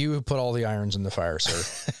you put all the irons in the fire,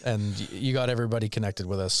 sir, and you got everybody connected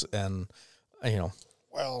with us. And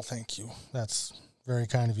well, thank you. That's very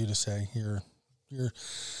kind of you to say. You're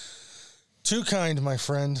too kind, my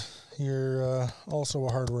friend. You're also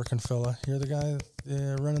a hardworking fella. You're the guy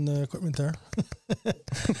running the equipment there.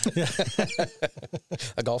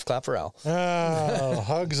 A golf clap for Al.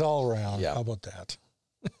 Hugs all around. Yeah. How about that?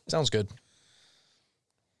 Sounds good.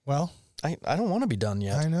 Well, I don't want to be done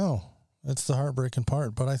yet. I know. It's the heartbreaking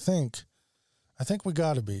part, but I think we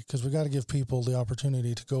got to be, because we got to give people the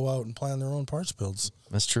opportunity to go out and plan their own parts builds.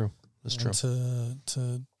 That's true. That's true.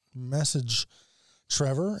 To message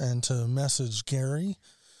Trevor and to message Gary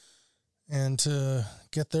and to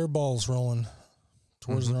get their balls rolling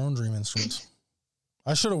towards their own dream instruments.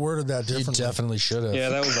 I should have worded that You differently. definitely should have. Yeah,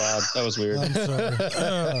 that was odd. That was weird. I'm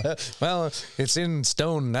sorry. Well, it's in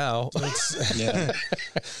stone now. Yeah.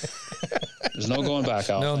 There's no going back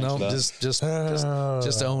out. No, Thanks for that.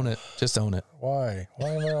 just own it. Just own it. Why? Why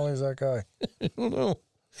am I always that guy? I don't know.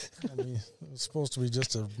 I mean, it was supposed to be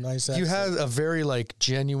just a nice accent. You had a very like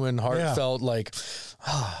genuine, heartfelt, like,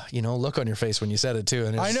 look on your face when you said it too.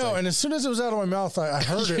 And I know, like, and as soon as it was out of my mouth, I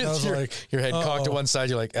heard it, and I was like, your head cocked to uh-oh. one side.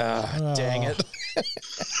 You're like, dang it.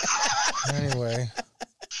 Anyway,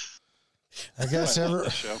 I guess I love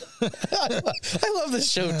this show. I love this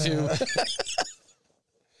show too.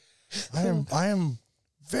 I am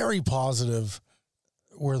very positive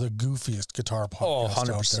we're the goofiest guitar podcast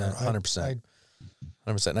out there. 100%.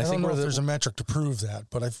 100%. And I I think don't know we're if the, there's a metric to prove that,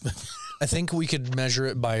 but I think we could measure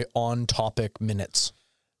it by on-topic minutes.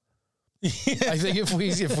 I think if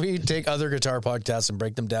we take other guitar podcasts and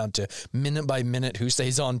break them down to minute by minute who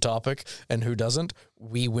stays on topic and who doesn't,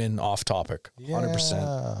 we win off topic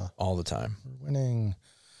 100% all the time. We're winning.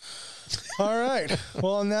 All right.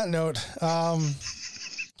 Well, on that note,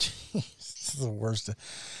 this is the worst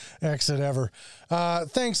exit ever.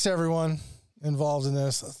 Thanks to everyone involved in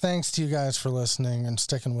this. Thanks to you guys for listening and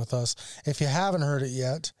sticking with us. If you haven't heard it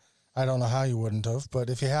yet, I don't know how you wouldn't have,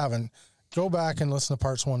 but if you haven't, go back and listen to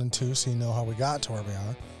parts 1 and 2 so you know how we got to where we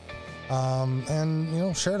are.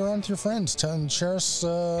 And share it around with your friends. Share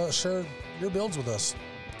your builds with us.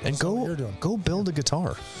 And That's what you're doing. go build a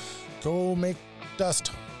guitar. Go make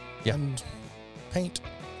dust Yeah. and paint.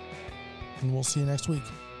 And we'll see you next week.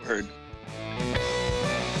 Heard.